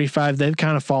at 35, they've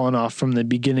kind of fallen off from the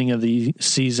beginning of the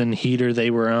season heater they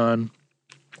were on.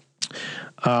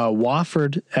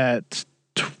 Wofford at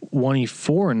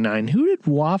 24-9. Who did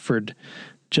Wofford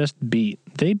just beat?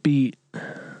 They beat,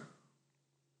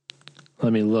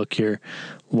 let me look here.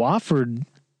 Wofford,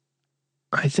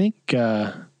 I think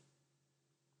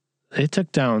they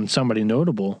took down somebody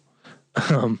notable.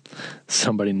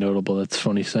 Somebody notable. That's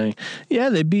funny saying. Yeah,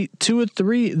 they beat 2 of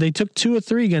 3. They took 2 of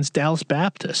 3 against Dallas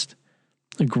Baptist.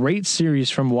 A great series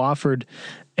from Wofford,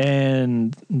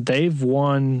 and they've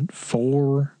won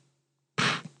 4.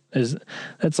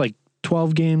 That's like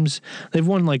 12 games. They've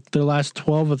won like their last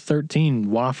 12 of 13.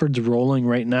 Wofford's rolling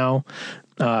right now,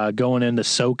 going into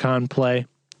SoCon play.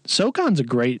 SoCon's a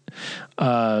great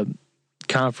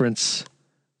conference,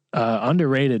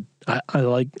 underrated. I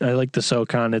like the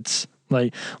SoCon. It's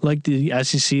like the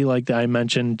SEC, like I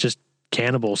mentioned, just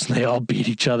cannibals. They all beat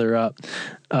each other up.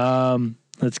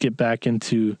 Let's get back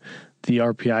into the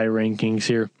RPI rankings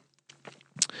here.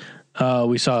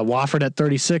 We saw Wofford at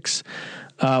 36.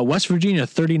 West Virginia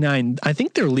 39. I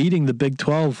think they're leading the Big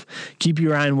 12. Keep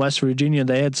your eye on West Virginia.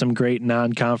 They had some great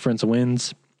non-conference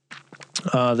wins.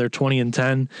 They're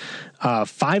 20-10,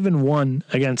 5-1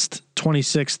 against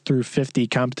 26 through 50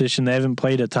 competition. They haven't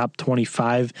played a top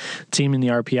 25 team in the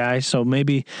RPI, so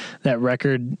maybe that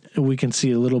record we can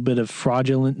see a little bit of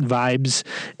fraudulent vibes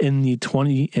in the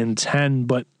 20-10,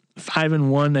 but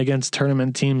 5-1 against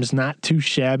tournament teams, not too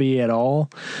shabby at all.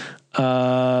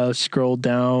 Scroll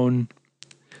down.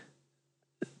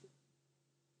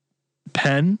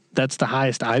 Penn, that's the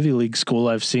highest Ivy League school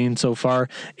I've seen so far.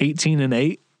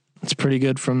 18-8. It's pretty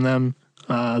good from them.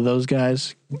 Those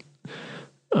guys.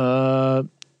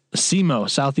 SEMO,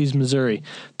 Southeast Missouri,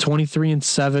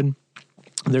 23-7.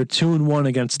 They're 2-1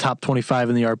 against top 25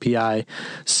 in the RPI.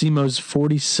 SEMO's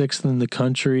 46th in the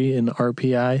country in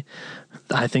RPI.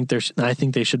 I think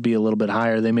they should be a little bit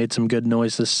higher. They made some good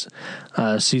noise this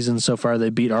season so far. They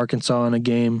beat Arkansas in a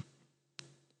game.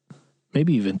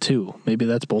 Maybe even 2. Maybe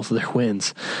that's both of their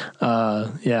wins.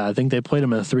 I think they played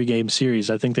them in a 3-game series.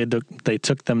 I think they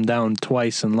took them down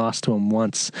twice and lost to them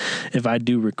once, if I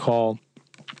do recall.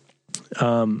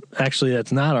 Actually,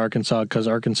 that's not Arkansas, because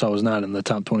Arkansas was not in the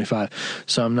top 25.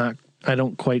 So I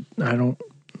don't know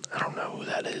who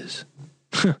that is.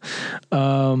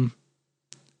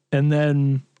 And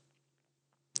then,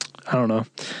 I don't know.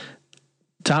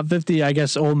 Top 50, I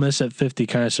guess Ole Miss at 50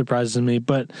 kind of surprises me,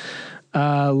 but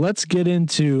let's get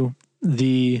into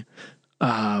the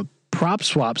prop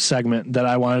swap segment that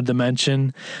I wanted to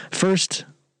mention. First,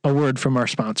 a word from our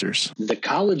sponsors. The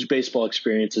college baseball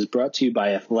experience is brought to you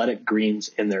by Athletic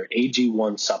Greens and their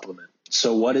AG1 supplement.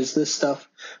 So what is this stuff?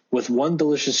 With one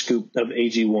delicious scoop of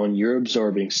AG1, you're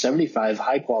absorbing 75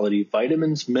 high-quality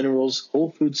vitamins, minerals,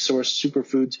 whole food source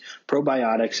superfoods,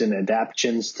 probiotics, and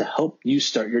adaptogens to help you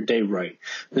start your day right.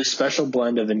 This special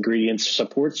blend of ingredients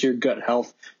supports your gut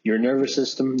health, your nervous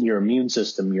system, your immune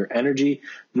system, your energy,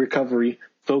 recovery,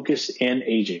 focus, and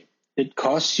aging. It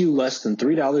costs you less than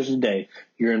 $3 a day.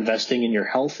 You're investing in your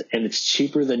health, and it's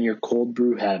cheaper than your cold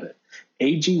brew habit.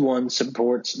 AG1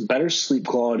 supports better sleep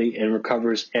quality and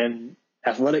recovers, and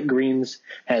Athletic Greens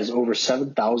has over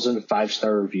 7,000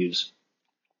 5-star reviews.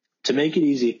 To make it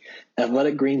easy,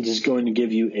 Athletic Greens is going to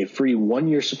give you a free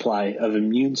 1-year supply of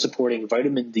immune-supporting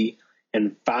vitamin D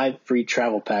and 5 free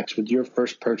travel packs with your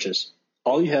first purchase.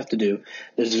 All you have to do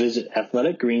is visit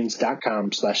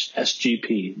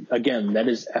athleticgreens.com/SGP. Again, that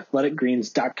is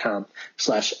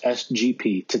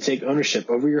athleticgreens.com/SGP to take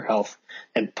ownership over your health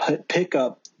and pick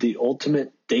up the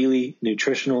ultimate daily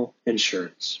nutritional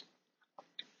insurance.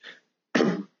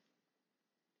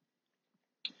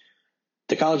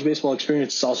 The college baseball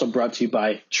experience is also brought to you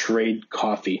by Trade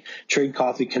Coffee. Trade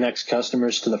Coffee connects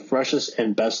customers to the freshest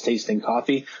and best tasting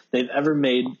coffee they've ever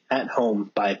made at home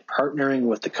by partnering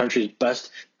with the country's best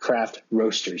craft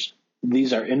roasters.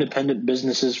 These are independent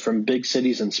businesses from big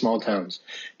cities and small towns.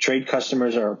 Trade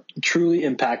customers are truly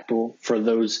impactful for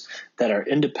those that are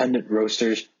independent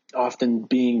roasters, often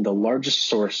being the largest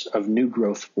source of new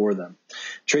growth for them.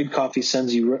 Trade Coffee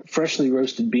sends you freshly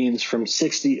roasted beans from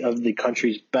 60 of the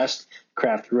country's best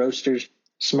craft roasters,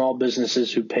 small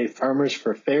businesses who pay farmers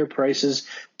for fair prices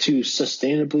to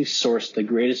sustainably source the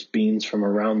greatest beans from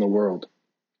around the world.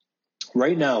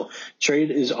 Right now, Trade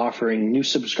is offering new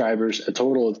subscribers a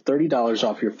total of $30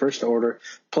 off your first order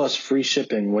plus free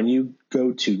shipping when you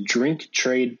go to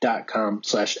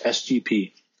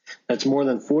drinktrade.com/SGP. That's more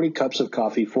than 40 cups of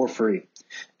coffee for free.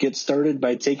 Get started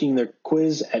by taking their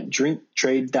quiz at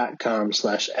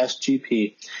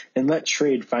drinktrade.com/SGP and let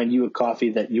Trade find you a coffee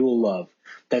that you will love.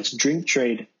 That's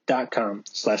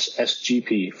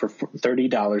drinktrade.com/SGP for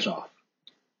 $30 off.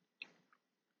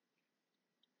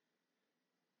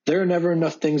 There are never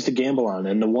enough things to gamble on,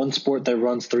 and the one sport that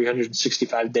runs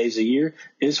 365 days a year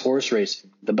is horse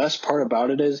racing. The best part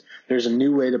about it is there's a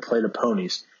new way to play the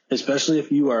ponies. Especially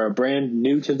if you're brand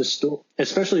new to the sport.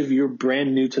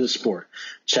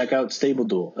 Check out Stable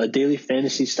Duel, a daily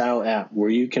fantasy-style app where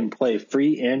you can play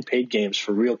free and paid games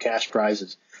for real cash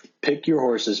prizes. Pick your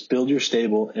horses, build your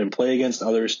stable, and play against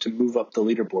others to move up the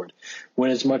leaderboard.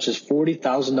 Win as much as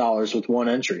 $40,000 with one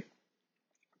entry.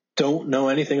 Don't know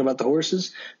anything about the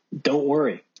horses? Don't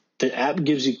worry. The app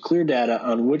gives you clear data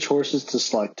on which horses to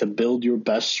select to build your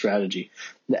best strategy.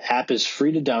 The app is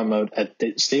free to download at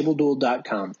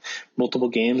StableDuel.com. Multiple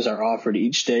games are offered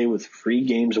each day with free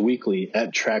games weekly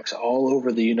at tracks all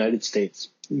over the United States.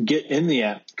 Get in the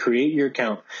app, create your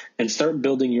account, and start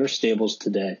building your stables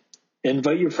today.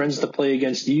 Invite your friends to play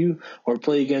against you or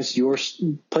play against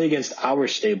our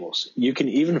stables. You can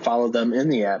even follow them in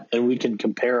the app, and we can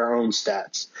compare our own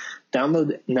stats.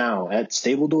 Download now at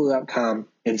StableDuel.com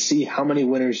and see how many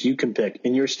winners you can pick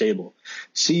in your stable.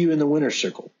 See you in the winner's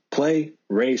circle. Play,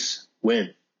 race,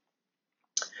 win.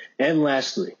 And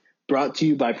lastly, brought to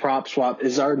you by PropSwap,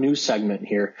 is our new segment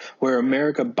here where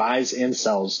America buys and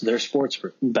sells their sports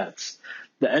bets.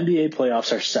 The NBA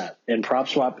playoffs are set, and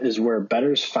PropSwap is where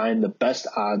bettors find the best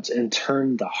odds and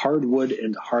turn the hardwood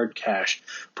into hard cash.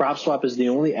 PropSwap is the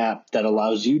only app that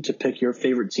allows you to pick your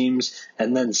favorite teams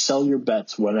and then sell your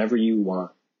bets whenever you want.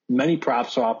 Many prop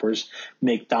swappers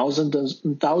make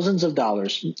thousands of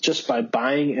dollars just by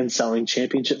buying and selling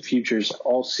championship futures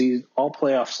all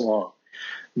playoffs long.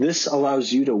 This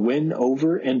allows you to win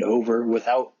over and over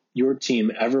without your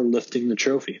team ever lifting the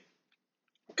trophy.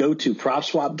 Go to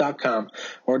PropSwap.com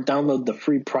or download the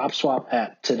free PropSwap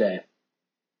app today.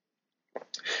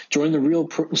 Join the real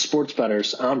sports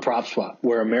bettors on PropSwap,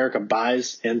 where America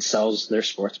buys and sells their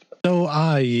sports bets.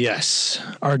 So, yes,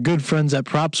 our good friends at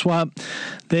PropSwap,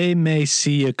 they may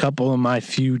see a couple of my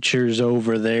futures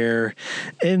over there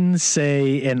in,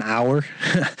 say, an hour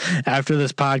after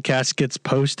this podcast gets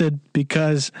posted,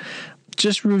 because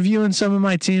just reviewing some of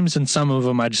my teams, and some of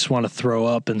them I just want to throw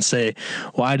up and say,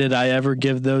 why did I ever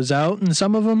give those out? And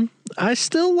some of them I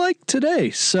still like today.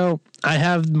 So I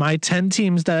have my 10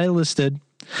 teams that I listed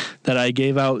that I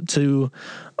gave out to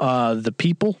the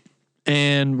people,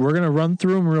 and we're going to run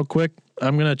through them real quick.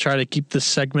 I'm going to try to keep this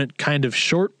segment kind of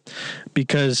short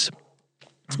because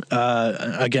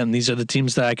again, these are the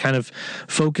teams that I kind of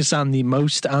focus on the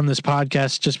most on this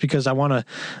podcast, just because I want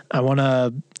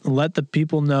to let the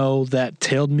people know that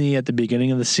tailed me at the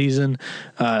beginning of the season,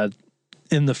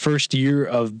 in the first year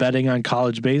of betting on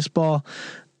college baseball.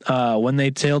 When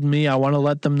they tailed me, I want to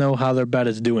let them know how their bet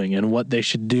is doing and what they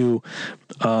should do,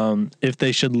 if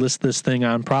they should list this thing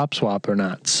on PropSwap or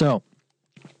not. So,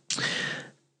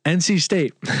 NC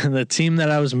State, the team that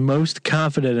I was most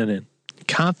confident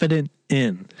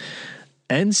in.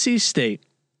 NC State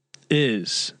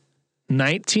is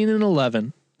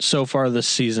 19-11 so far this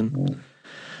season.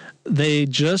 They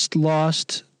just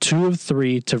lost 2 of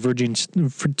 3 to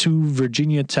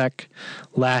Virginia Tech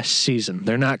last season.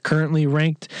 They're not currently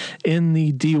ranked in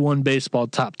the D1 baseball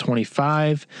top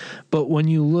 25, but when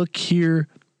you look here,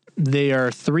 they are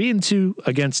 3-2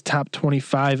 against top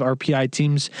 25 RPI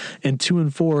teams and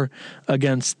 2-4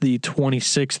 against the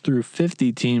 26 through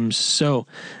 50 teams. So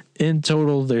in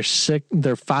total, they're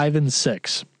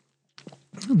 5-6.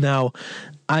 Now,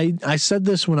 I said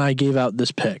this when I gave out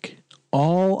this pick.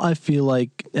 All I feel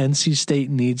like NC State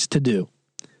needs to do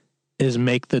is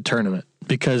make the tournament,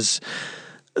 because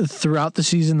throughout the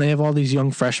season they have all these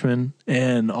young freshmen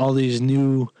and all these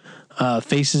new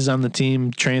faces on the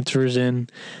team, transfers in,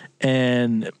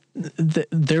 and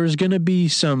there's going to be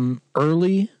some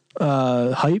early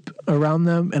hype around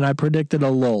them, and I predicted a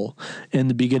lull in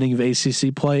the beginning of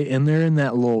ACC play, and they're in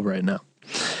that lull right now.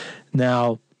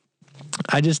 Now,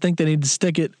 I just think they need to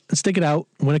stick it out,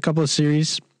 win a couple of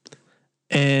series,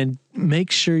 and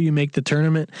make sure you make the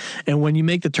tournament. And when you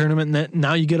make the tournament,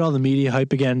 now you get all the media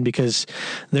hype again, because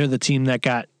they're the team that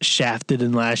got shafted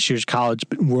in last year's College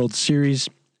World Series.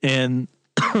 And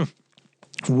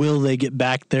will they get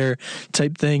back there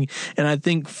type thing? And I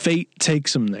think fate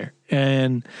takes them there.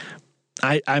 And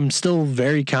I'm still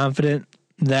very confident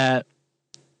that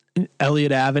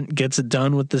Elliott Avent gets it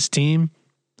done with this team.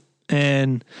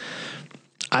 And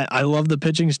I love the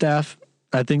pitching staff.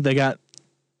 I think they got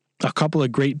a couple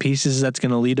of great pieces that's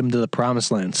going to lead them to the promised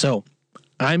land. So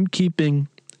I'm keeping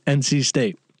NC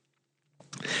State.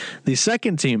 The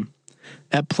second team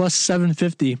at plus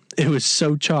 750, it was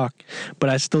so chalk,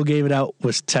 but I still gave it out,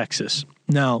 was Texas.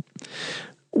 Now,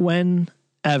 when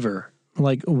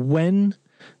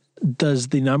does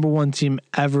the number one team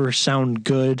ever sound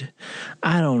good?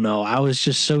 I don't know. I was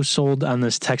just so sold on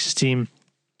this Texas team.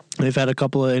 They've had a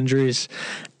couple of injuries,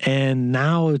 and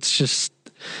now it's just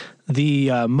the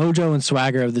mojo and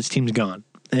swagger of this team's gone.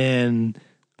 And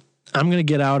I'm going to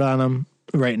get out on them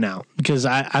right now, because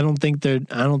I don't think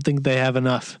they have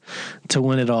enough to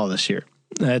win it all this year.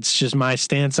 That's just my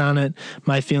stance on it,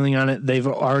 my feeling on it. They've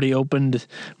already opened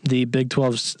the Big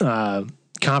 12's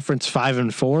conference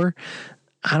 5-4.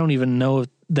 I don't even know if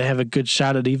they have a good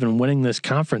shot at even winning this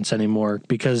conference anymore,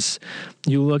 because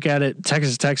you look at it,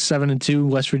 Texas Tech 7-2,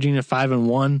 West Virginia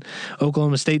 5-1,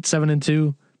 Oklahoma State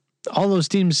 7-2. All those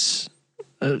teams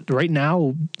right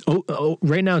now,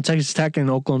 Texas Tech and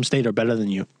Oklahoma State are better than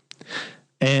you.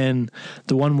 And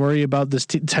the one worry about this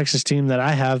Texas team that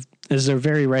I have is they're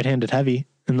very right-handed heavy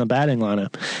in the batting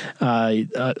lineup.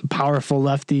 A powerful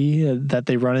lefty that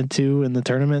they run into in the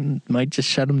tournament might just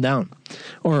shut them down.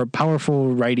 Or a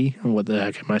powerful righty, what the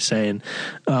heck am I saying,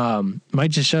 might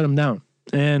just shut them down.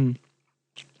 And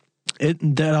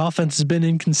that offense has been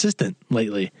inconsistent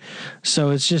lately. So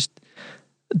it's just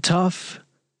tough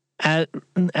at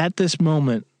this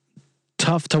moment,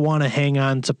 tough to want to hang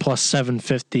on to plus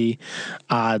 750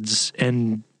 odds.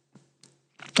 And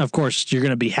of course, you're going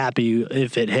to be happy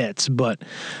if it hits, but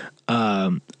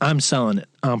I'm selling it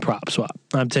on PropSwap.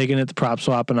 I'm taking it to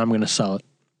PropSwap, and I'm going to sell it.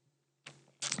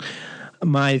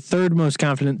 My third most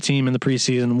confident team in the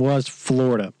preseason was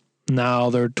Florida. Now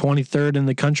they're 23rd in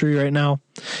the country right now.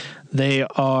 They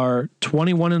are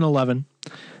 21-11,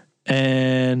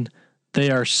 and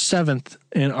they are 7th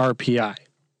in RPI.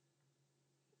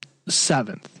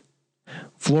 7th.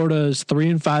 Florida is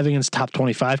 3-5 against top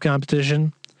 25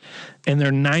 competition, and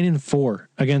they're 9-4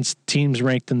 against teams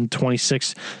ranked in the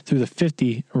 26 through the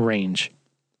 50 range.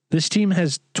 This team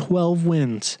has 12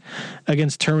 wins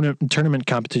against tournament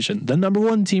competition. The number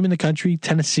one team in the country,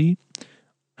 Tennessee,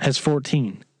 has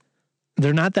 14.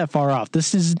 They're not that far off.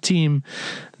 This is a team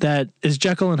that is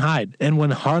Jekyll and Hyde. And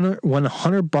when Hunter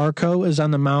Barco is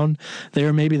on the mound, they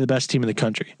are maybe the best team in the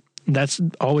country. That's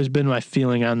always been my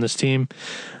feeling on this team.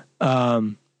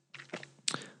 I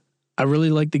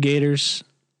really like the Gators,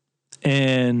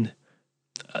 and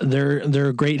they're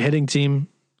a great hitting team.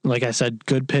 Like I said,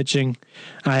 good pitching.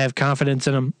 I have confidence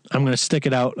in them. I'm going to stick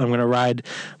it out. I'm going to ride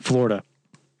Florida.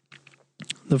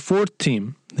 The fourth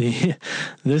team,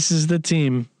 this is the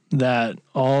team that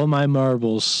all my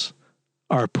marbles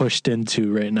are pushed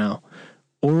into right now.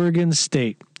 Oregon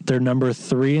State, they're number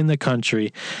 3 in the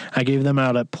country. I gave them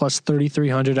out at plus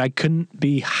 3,300. I couldn't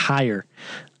be higher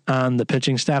on the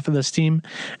pitching staff of this team,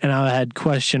 and I had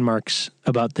question marks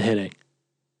about the hitting.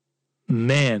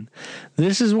 Man,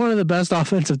 this is one of the best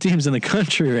offensive teams in the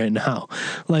country right now.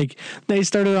 Like, they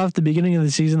started off the beginning of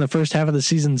the season, the first half of the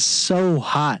season, so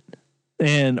hot.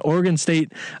 And Oregon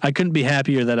State, I couldn't be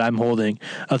happier that I'm holding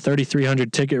a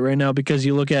 3,300 ticket right now, because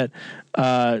you look at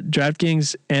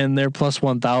DraftKings and they're plus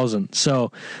 1,000.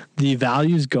 So the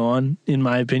value's gone, in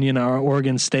my opinion, are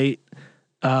Oregon State.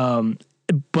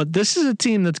 But this is a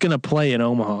team that's going to play in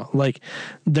Omaha. Like,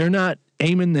 they're not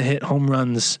aiming to hit home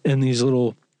runs in these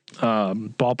little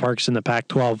ballparks in the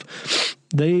Pac-12.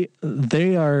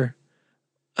 They are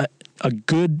a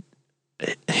good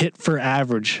hit for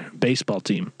average baseball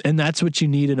team, and that's what you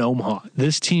need in Omaha.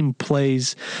 This team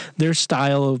plays, their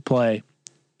style of play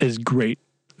is great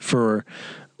for,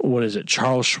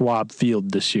 Charles Schwab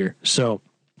Field this year. So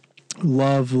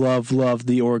love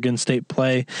the Oregon State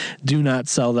play. Do not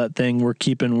sell that thing.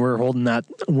 We're holding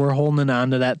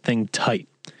on to that thing tight.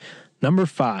 Number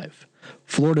 5,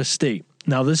 Florida State.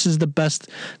 Now, this is the best.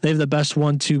 They have the best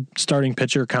 1-2 starting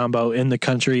pitcher combo in the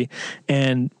country,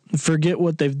 and forget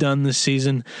what they've done this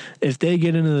season. If they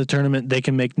get into the tournament, they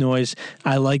can make noise.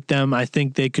 I like them. I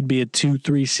think they could be a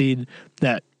 2-3 seed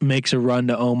that makes a run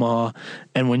to Omaha.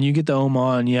 And when you get to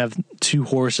Omaha and you have 2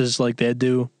 horses like they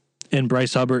do in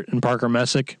Bryce Hubbart and Parker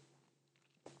Messick,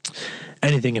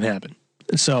 anything can happen.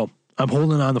 So I'm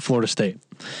holding on to Florida State.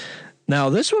 Now,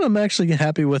 this one I'm actually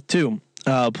happy with too.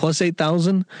 Plus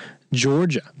 8,000.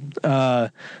 Georgia.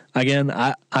 Again,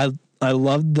 I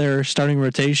loved their starting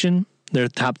rotation, their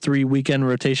top 3 weekend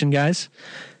rotation guys,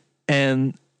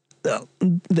 and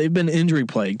they've been injury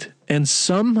plagued. And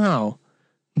somehow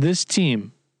this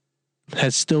team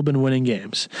has still been winning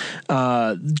games.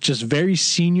 Just very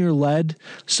senior led.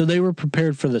 So they were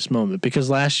prepared for this moment, because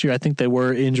last year I think they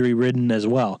were injury ridden as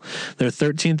well. They're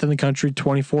 13th in the country,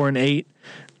 24-8,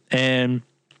 and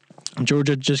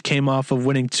Georgia just came off of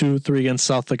winning 2-3 against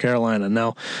South Carolina.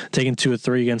 Now, taking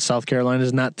 2-3 against South Carolina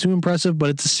is not too impressive, but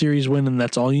it's a series win, and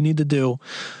that's all you need to do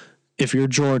if you're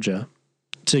Georgia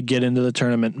to get into the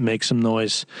tournament and make some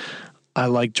noise. I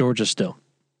like Georgia still.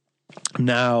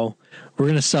 Now, we're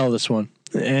going to sell this one.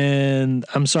 And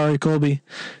I'm sorry, Colby.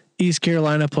 East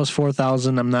Carolina plus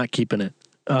 4,000. I'm not keeping it.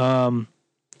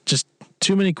 Just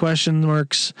too many question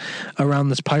marks around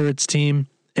this Pirates team.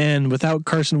 And without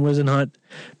Carson Whisenhunt,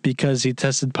 because he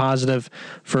tested positive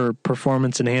for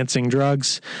performance-enhancing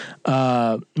drugs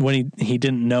when he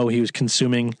didn't know he was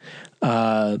consuming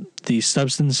these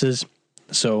substances.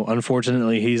 So,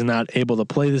 unfortunately, he's not able to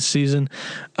play this season.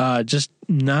 Just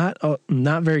not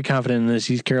very confident in this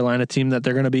East Carolina team that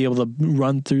they're going to be able to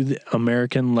run through the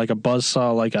American like a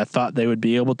buzzsaw like I thought they would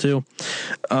be able to.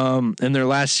 In their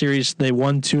last series, they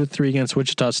won 2-3 against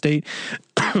Wichita State.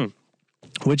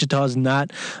 Wichita is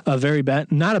not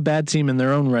a bad team in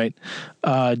their own right.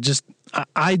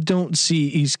 I don't see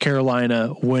East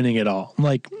Carolina winning it all.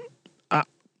 Like,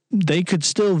 they could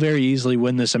still very easily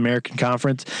win this American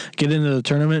Conference, get into the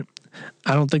tournament.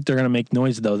 I don't think they're going to make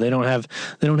noise though. They don't have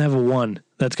a one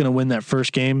that's going to win that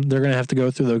first game. They're going to have to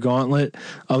go through the gauntlet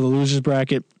of the losers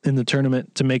bracket in the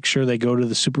tournament to make sure they go to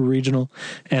the super regional.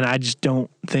 And I just don't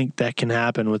think that can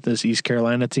happen with this East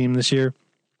Carolina team this year.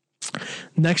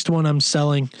 Next one I'm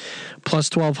selling, plus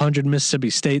 1,200 Mississippi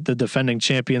State, the defending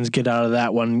champions. Get out of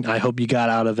that one. I hope you got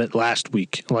out of it last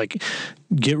week. Like,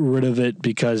 get rid of it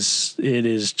because it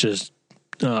is just,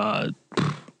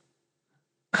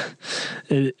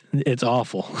 it's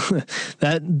awful.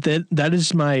 That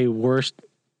is my worst.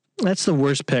 That's the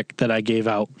worst pick that I gave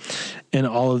out in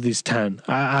all of these 10.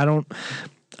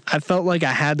 I felt like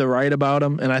I had to write about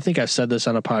them, and I think I said this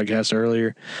on a podcast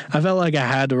earlier. I felt like I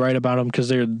had to write about them because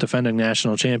they're defending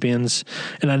national champions,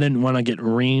 and I didn't want to get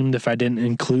reamed if I didn't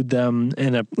include them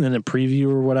in a preview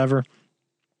or whatever.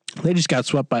 They just got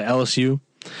swept by LSU,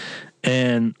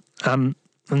 and I'm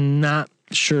not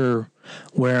sure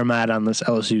where I'm at on this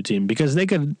LSU team because they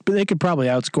could probably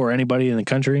outscore anybody in the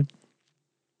country.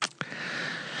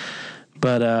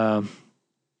 But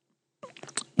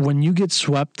when you get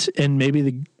swept in maybe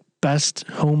the best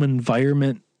home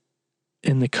environment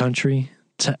in the country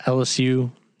to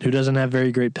LSU, who doesn't have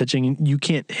very great pitching, you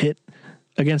can't hit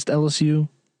against LSU.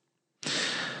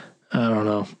 I don't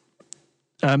know.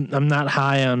 I'm not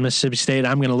high on Mississippi State.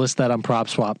 I'm going to list that on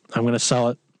PropSwap. I'm going to sell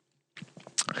it.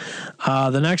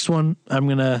 The next one, I'm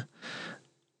going to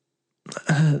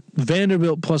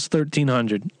Vanderbilt plus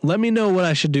 1,300. Let me know what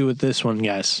I should do with this one,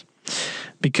 guys.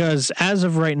 Because as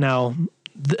of right now,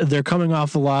 they're coming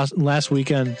off the last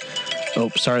weekend. Oh,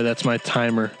 sorry, that's my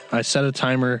timer. I set a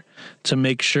timer to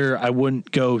make sure I wouldn't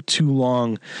go too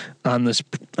long on this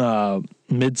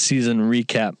mid-season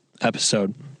recap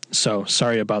episode. So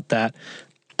sorry about that.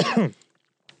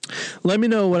 Let me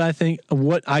know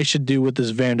what I should do with this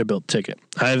Vanderbilt ticket.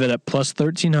 I have it at plus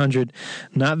 1,300.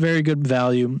 Not very good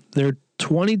value. They're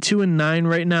 22-9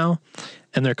 right now,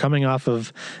 and they're coming off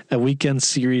of a weekend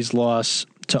series loss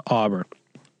to Auburn.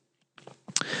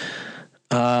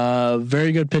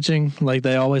 Very good pitching, like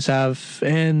they always have,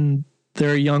 and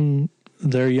they're a young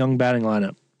batting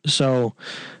lineup. So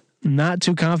not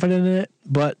too confident in it,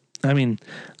 but I mean,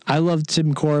 I love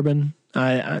Tim Corbin.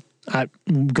 I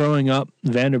growing up,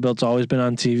 Vanderbilt's always been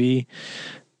on TV.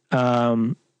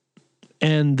 And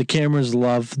the cameras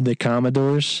love the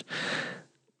Commodores.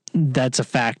 That's a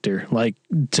factor. Like,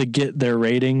 to get their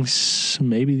ratings,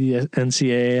 maybe the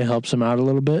NCAA helps them out a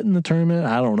little bit in the tournament.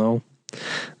 I don't know.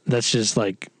 That's just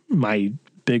like my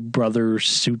big brother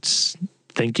suits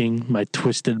thinking, my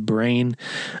twisted brain.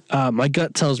 My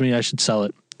gut tells me I should sell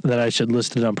it, that I should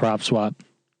list it on PropSwap.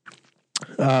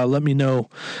 Let me know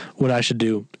what I should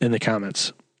do in the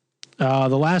comments. The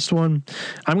last one,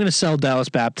 I'm going to sell Dallas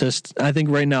Baptist. I think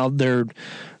right now they're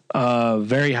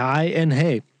very high. And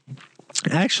hey,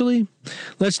 actually,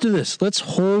 let's do this. Let's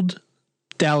hold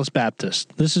Dallas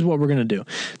Baptist. This is what we're going to do.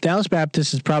 Dallas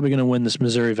Baptist is probably going to win this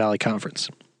Missouri Valley Conference.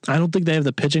 I don't think they have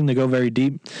the pitching to go very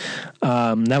deep.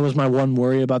 That was my one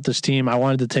worry about this team. I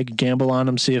wanted to take a gamble on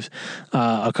them, see if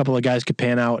a couple of guys could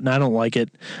pan out, and I don't like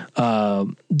it.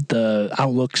 The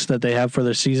outlooks that they have for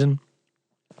their season.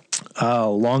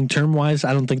 Long-term wise,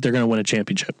 I don't think they're going to win a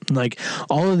championship. Like,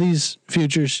 all of these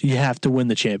futures, you have to win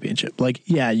the championship. Like,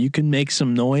 yeah, you can make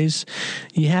some noise.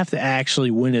 You have to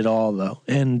actually win it all, though.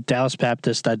 And Dallas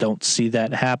Baptist, I don't see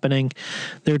that happening.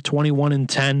 They're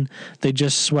 21-10. They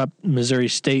just swept Missouri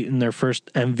State in their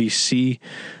first MVC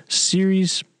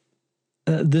series.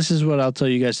 This is what I'll tell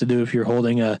you guys to do if you're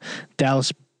holding a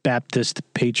Dallas Baptist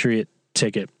Patriot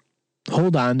ticket.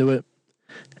 Hold on to it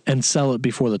and sell it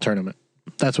before the tournament.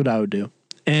 That's what I would do.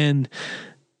 And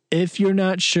if you're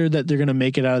not sure that they're going to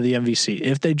make it out of the MVC,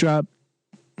 if they drop,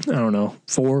 I don't know,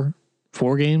 four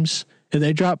games, if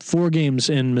they drop 4 games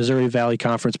in Missouri Valley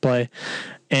Conference play,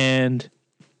 and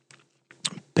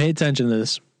pay attention to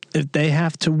this, if they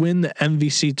have to win the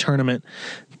MVC tournament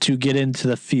to get into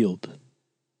the field,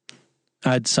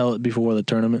 I'd sell it before the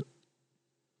tournament,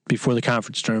 before the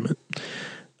conference tournament.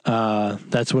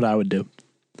 That's what I would do.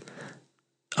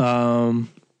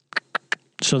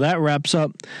 So that wraps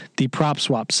up the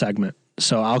PropSwap segment.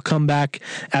 So I'll come back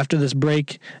after this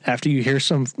break, after you hear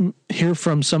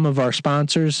from some of our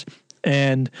sponsors,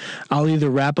 and I'll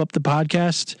either wrap up the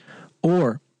podcast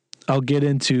or I'll get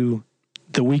into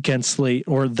the weekend slate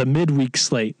or the midweek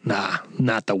slate. Nah,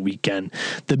 not the weekend.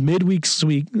 The midweek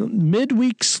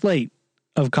slate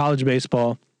of college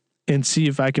baseball, and see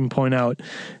if I can point out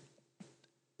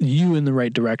you in the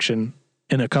right direction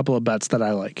in a couple of bets that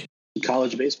I like.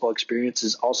 College baseball experience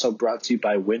is also brought to you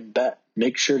by WynnBET.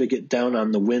 Make sure to get down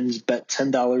on the Wynn's Bet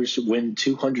 $10, win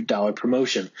 $200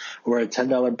 promotion, where a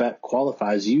 $10 bet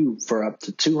qualifies you for up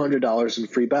to $200 in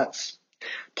free bets.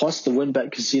 Plus, the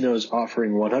WynnBET Casino is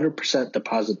offering 100%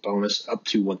 deposit bonus up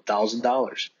to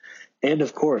 $1,000. And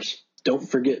of course, don't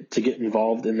forget to get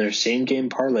involved in their same game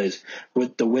parlays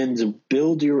with the Wynn's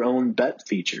Build Your Own Bet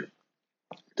feature.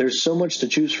 There's so much to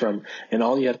choose from, and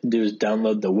all you have to do is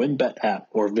download the WynnBET app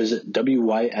or visit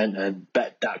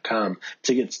wynnbet.com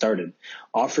to get started.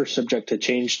 Offer subject to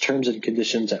change. Terms and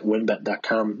conditions at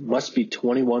wynnbet.com. Must be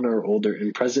 21 or older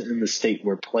and present in the state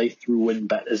where play through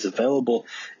WynnBET is available.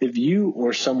 If you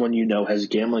or someone you know has a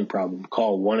gambling problem,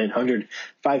 call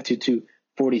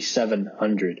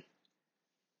 1-800-522-4700.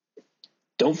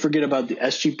 Don't forget about the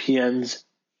SGPN's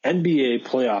NBA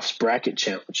Playoffs Bracket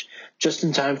Challenge. Just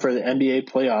in time for the NBA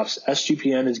playoffs,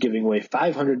 SGPN is giving away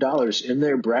 $500 in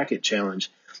their Bracket Challenge.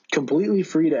 Completely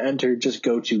free to enter. Just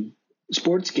go to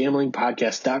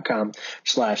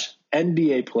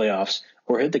sportsgamblingpodcast.com/NBA playoffs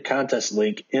or hit the contest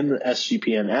link in the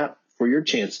SGPN app for your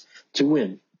chance to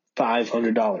win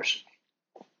 $500.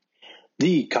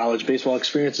 The college baseball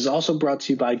experience is also brought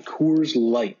to you by Coors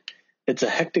Light. It's a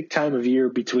hectic time of year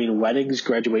between weddings,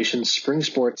 graduations, spring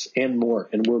sports, and more,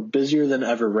 and we're busier than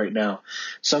ever right now.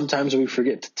 Sometimes we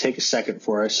forget to take a second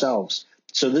for ourselves.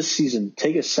 So this season,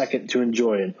 take a second to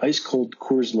enjoy an ice-cold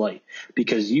Coors Light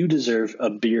because you deserve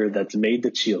a beer that's made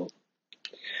to chill.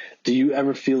 Do you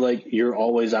ever feel like you're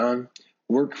always on?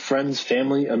 Work, friends,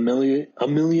 family, a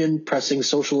million pressing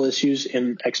social issues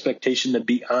and expectation to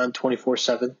be on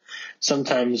 24/7.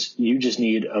 Sometimes you just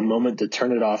need a moment to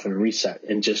turn it off and reset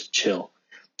and just chill.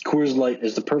 Coors Light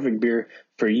is the perfect beer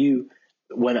for you.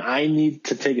 When I need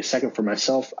to take a second for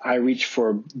myself, I reach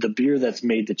for the beer that's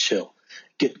made to chill.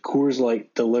 Get Coors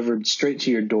Light delivered straight to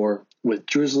your door with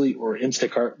Drizzly or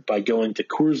Instacart by going to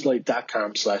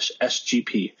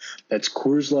CoorsLight.com/SGP. That's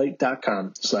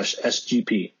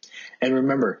CoorsLight.com/SGP. And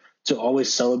remember to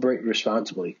always celebrate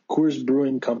responsibly. Coors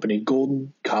Brewing Company,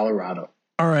 Golden, Colorado.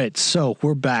 All right, so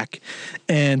we're back.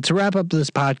 And to wrap up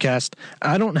this podcast,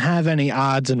 I don't have any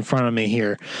odds in front of me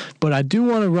here, but I do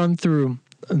want to run through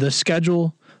the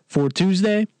schedule for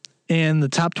Tuesday and the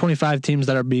top 25 teams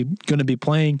that are going to be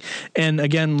playing. And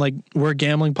again, like, we're a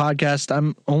gambling podcast.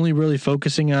 I'm only really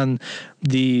focusing on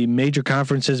the major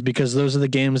conferences because those are the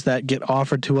games that get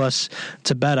offered to us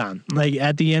to bet on. Like,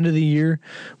 at the end of the year,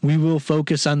 we will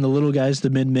focus on the little guys, the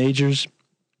mid-majors.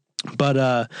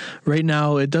 But right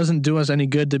now, it doesn't do us any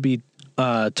good to be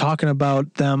talking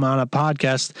about them on a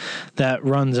podcast that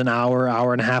runs an hour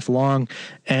and a half long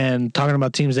and talking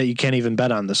about teams that you can't even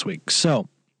bet on this week. So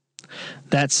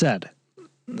that said,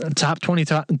 top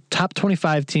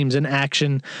 25 teams in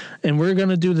action, and we're going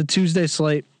to do the Tuesday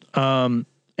slate.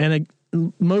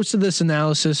 Most of this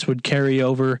analysis would carry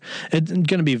over. It's going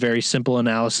to be very simple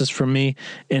analysis from me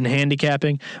in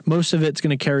handicapping. Most of it's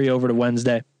going to carry over to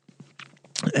Wednesday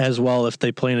as well if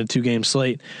they play in a 2-game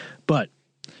slate. But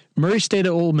Murray State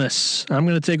at Ole Miss. I'm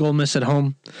going to take Ole Miss at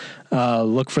home.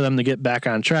 Look for them to get back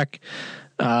on track.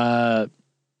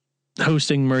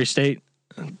 Hosting Murray State.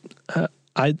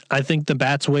 I think the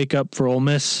bats wake up for Ole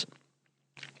Miss.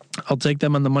 I'll take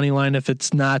them on the money line if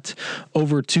it's not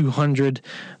over 200.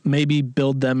 Maybe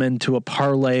build them into a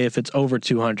parlay if it's over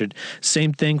 200.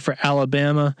 Same thing for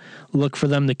Alabama. Look for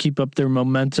them to keep up their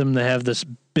momentum. They have this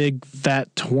big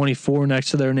fat 24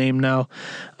 next to their name now.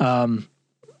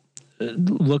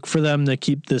 Look for them to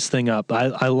keep this thing up.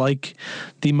 I like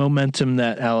the momentum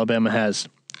that Alabama has.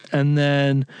 And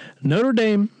then Notre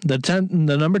Dame, the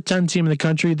number 10 team in the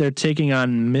country, they're taking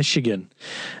on Michigan.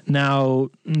 Now,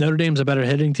 Notre Dame's a better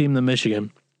hitting team than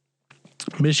Michigan.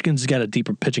 Michigan's got a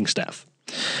deeper pitching staff.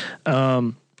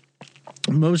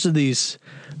 Most of these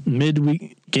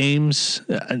midweek games,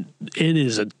 it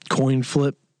is a coin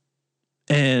flip.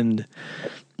 And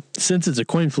since it's a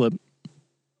coin flip,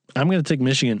 I'm going to take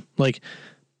Michigan. Like,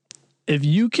 if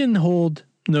you can hold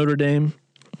Notre Dame,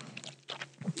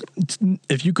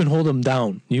 if you can hold them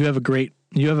down, you have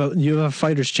a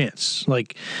fighter's chance.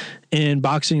 Like in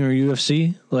boxing or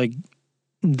UFC, like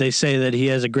they say that he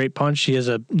has a great punch, he has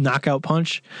a knockout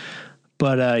punch,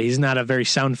 but he's not a very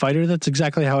sound fighter. That's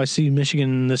exactly how I see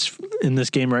Michigan in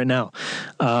this game right now.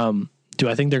 Do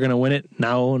I think they're going to win it?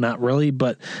 No, not really.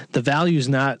 But the value's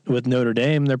not with Notre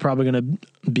Dame. They're probably going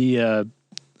to be a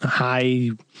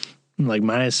high, like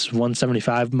minus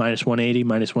 175, minus 180,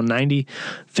 minus 190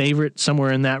 favorite,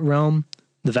 somewhere in that realm.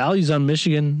 The value's on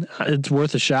Michigan. It's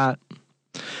worth a shot.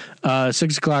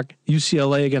 6 o'clock,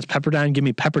 UCLA against Pepperdine. Give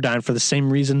me Pepperdine for the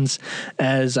same reasons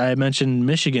as I mentioned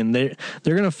Michigan. They're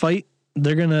going to fight.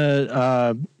 They're going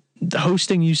to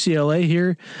hosting UCLA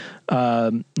here.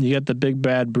 You got the big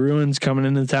bad Bruins coming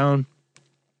into town.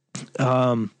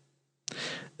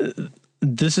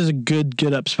 This is a good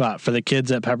get up spot for the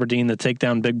kids at Pepperdine to take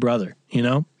down Big Brother, you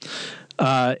know?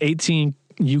 18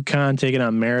 UConn taking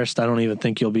on Marist. I don't even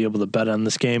think you'll be able to bet on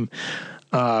this game.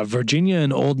 Virginia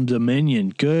and Old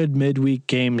Dominion. Good midweek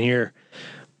game here.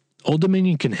 Old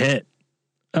Dominion can hit.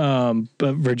 But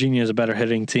Virginia is a better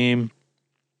hitting team.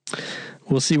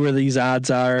 We'll see where these odds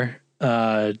are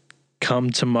come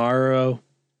tomorrow.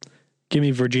 Give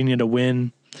me Virginia to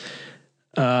win.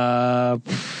 I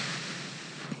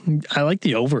like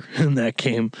the over in that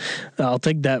game. I'll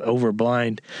take that over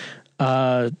blind.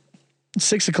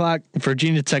 6 o'clock,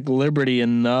 Virginia Tech Liberty,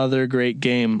 another great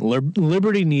game.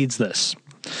 Liberty needs this.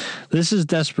 This is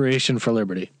desperation for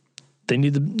Liberty. They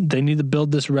need to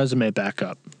build this resume back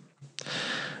up.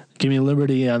 Give me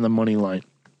Liberty on the money line.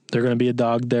 They're going to be a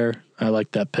dog there. I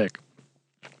like that pick.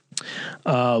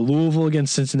 Louisville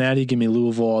against Cincinnati. Give me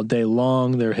Louisville all day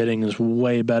long. Their hitting is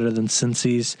way better than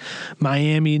Cincy's.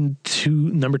 Miami,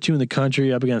 number 2 in the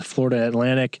country, up against Florida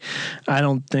Atlantic. I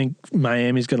don't think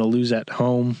Miami's going to lose at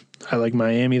home. I like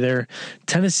Miami there.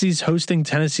 Tennessee's hosting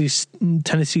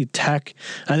Tennessee Tech.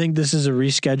 I think this is a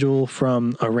reschedule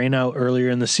from a rainout earlier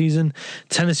in the season.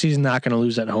 Tennessee's not going to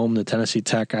lose at home to Tennessee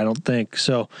Tech, I don't think.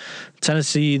 So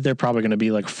Tennessee, they're probably going to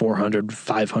be like 400,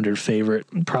 500 favorite.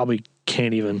 Probably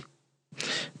can't even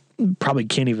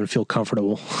feel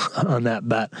comfortable on that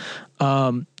bet.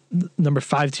 Number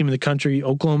 5 team in the country,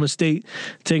 Oklahoma State,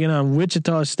 taking on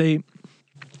Wichita State.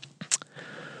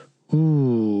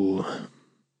 Ooh.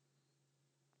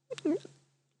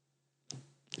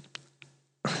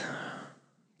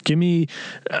 Give me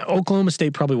Oklahoma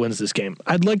State probably wins this game.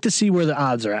 I'd like to see where the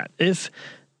odds are at. If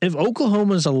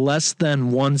Oklahoma's a less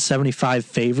than 175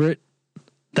 favorite,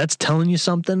 that's telling you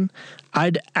something.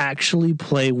 I'd actually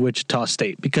play Wichita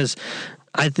State because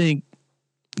I think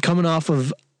coming off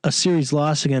of a series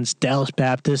loss against Dallas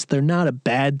Baptist, they're not a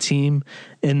bad team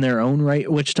in their own right.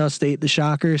 Wichita State, the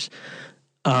Shockers.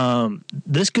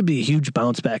 This could be a huge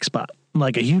bounce back spot,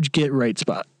 like a huge get right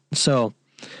spot. So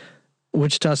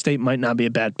Wichita State might not be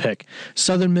a bad pick.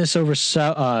 Southern Miss over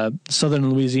Southern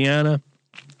Louisiana.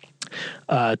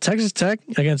 Texas Tech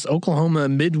against Oklahoma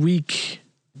midweek.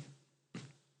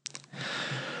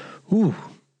 Ooh,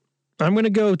 I'm going to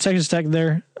go Texas Tech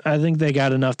there. I think they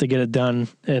got enough to get it done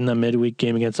in the midweek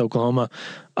game against Oklahoma.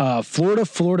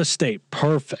 Florida State,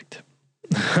 perfect.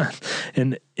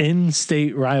 An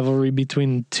in-state rivalry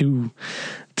between two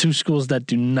schools that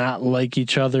do not like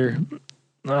each other.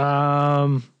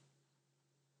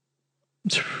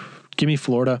 Give me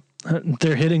Florida.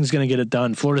 Their hitting's going to get it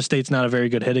done. Florida State's not a very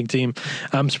good hitting team.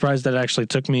 I'm surprised that it actually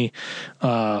took me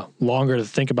longer to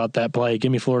think about that play.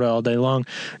 Give me Florida all day long.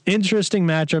 Interesting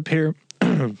matchup here.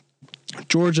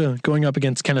 Georgia going up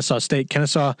against Kennesaw State.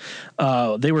 Kennesaw,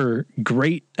 they were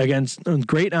great on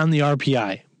the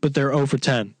RPI, but they're 0 for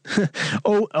 10.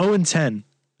 0-10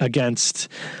 against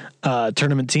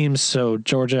tournament teams. So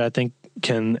Georgia, I think,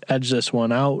 can edge this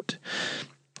one out.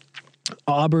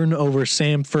 Auburn over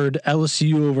Samford,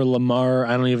 LSU over Lamar.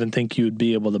 I don't even think you would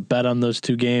be able to bet on those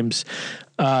two games.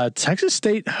 Texas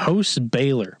State hosts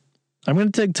Baylor. I'm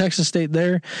going to take Texas State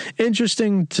there.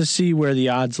 Interesting to see where the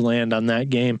odds land on that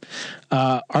game.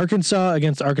 Arkansas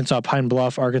against Arkansas Pine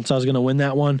Bluff. Arkansas is going to win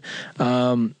that one.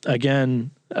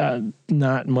 Again,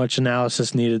 not much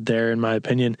analysis needed there, in my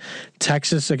opinion.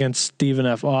 Texas against Stephen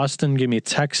F. Austin. Give me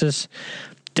Texas.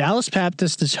 Dallas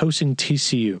Baptist is hosting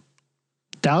TCU.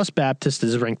 Dallas Baptist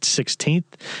is ranked 16th.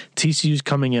 TCU's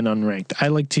coming in unranked. I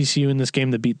like TCU in this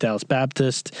game to beat Dallas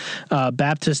Baptist.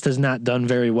 Baptist has not done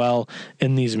very well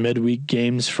in these midweek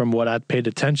games from what I've paid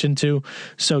attention to.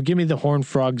 So give me the Horned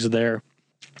Frogs there.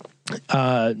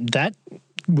 That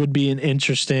would be an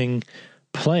interesting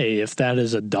play if that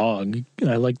is a dog.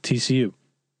 I like TCU.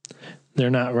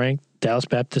 They're not ranked. Dallas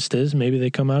Baptist is. Maybe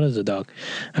they come out as a dog.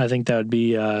 I think that would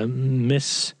be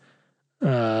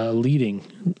leading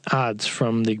odds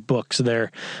from the books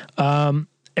there.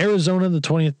 Arizona, the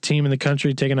 20th team in the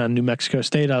country, taking on New Mexico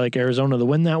State. I like Arizona to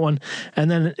win that one.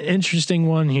 And then an interesting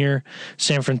one here,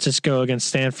 San Francisco against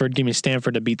Stanford. Give me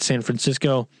Stanford to beat San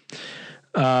Francisco.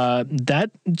 That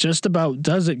just about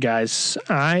does it, guys.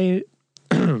 I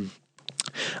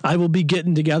will be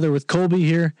getting together with Colby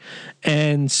here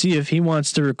and see if he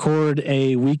wants to record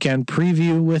a weekend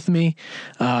preview with me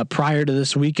prior to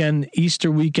this weekend,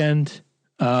 Easter weekend.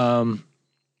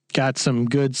 Got some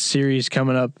good series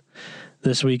coming up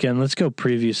this weekend. Let's go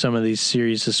preview some of these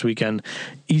series this weekend.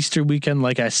 Easter weekend,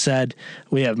 like I said,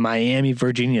 we have Miami,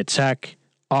 Virginia Tech,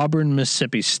 Auburn,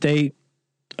 Mississippi State,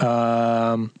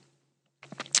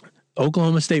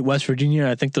 Oklahoma State, West Virginia.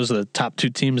 I think those are the top 2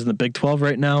 teams in the Big 12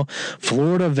 right now.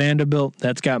 Florida, Vanderbilt.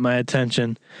 That's got my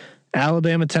attention.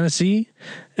 Alabama, Tennessee.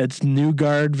 It's New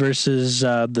Guard versus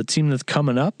the team that's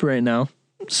coming up right now.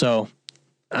 So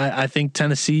I think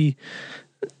Tennessee,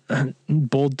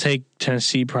 bold take,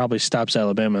 Tennessee probably stops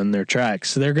Alabama in their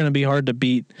tracks. So they're going to be hard to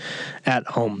beat at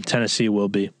home. Tennessee will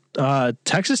be.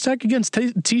 Texas Tech against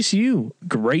TCU.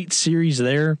 Great series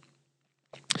there.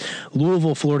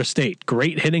 Louisville, Florida State.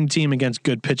 Great hitting team against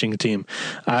good pitching team.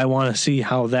 I want to see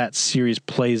how that series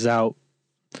plays out.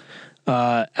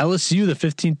 LSU, the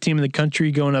 15th team in the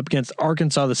country, going up against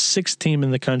Arkansas, the 6th team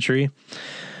in the country.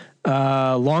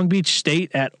 Long Beach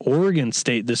State at Oregon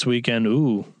State this weekend.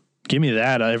 Ooh, give me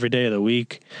that every day of the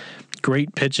week.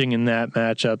 Great pitching in those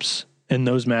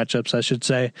matchups, I should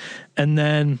say. And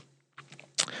then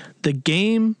the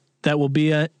game that will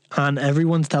be on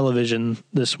everyone's television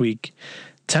this week,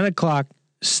 10 o'clock,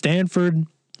 Stanford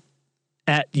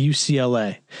at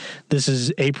UCLA. This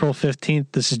is April 15th.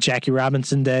 This is Jackie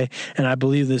Robinson Day, and I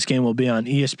believe this game will be on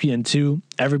ESPN2.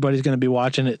 Everybody's going to be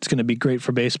watching it. It's going to be great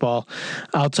for baseball.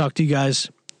 I'll talk to you guys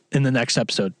in the next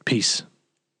episode. Peace.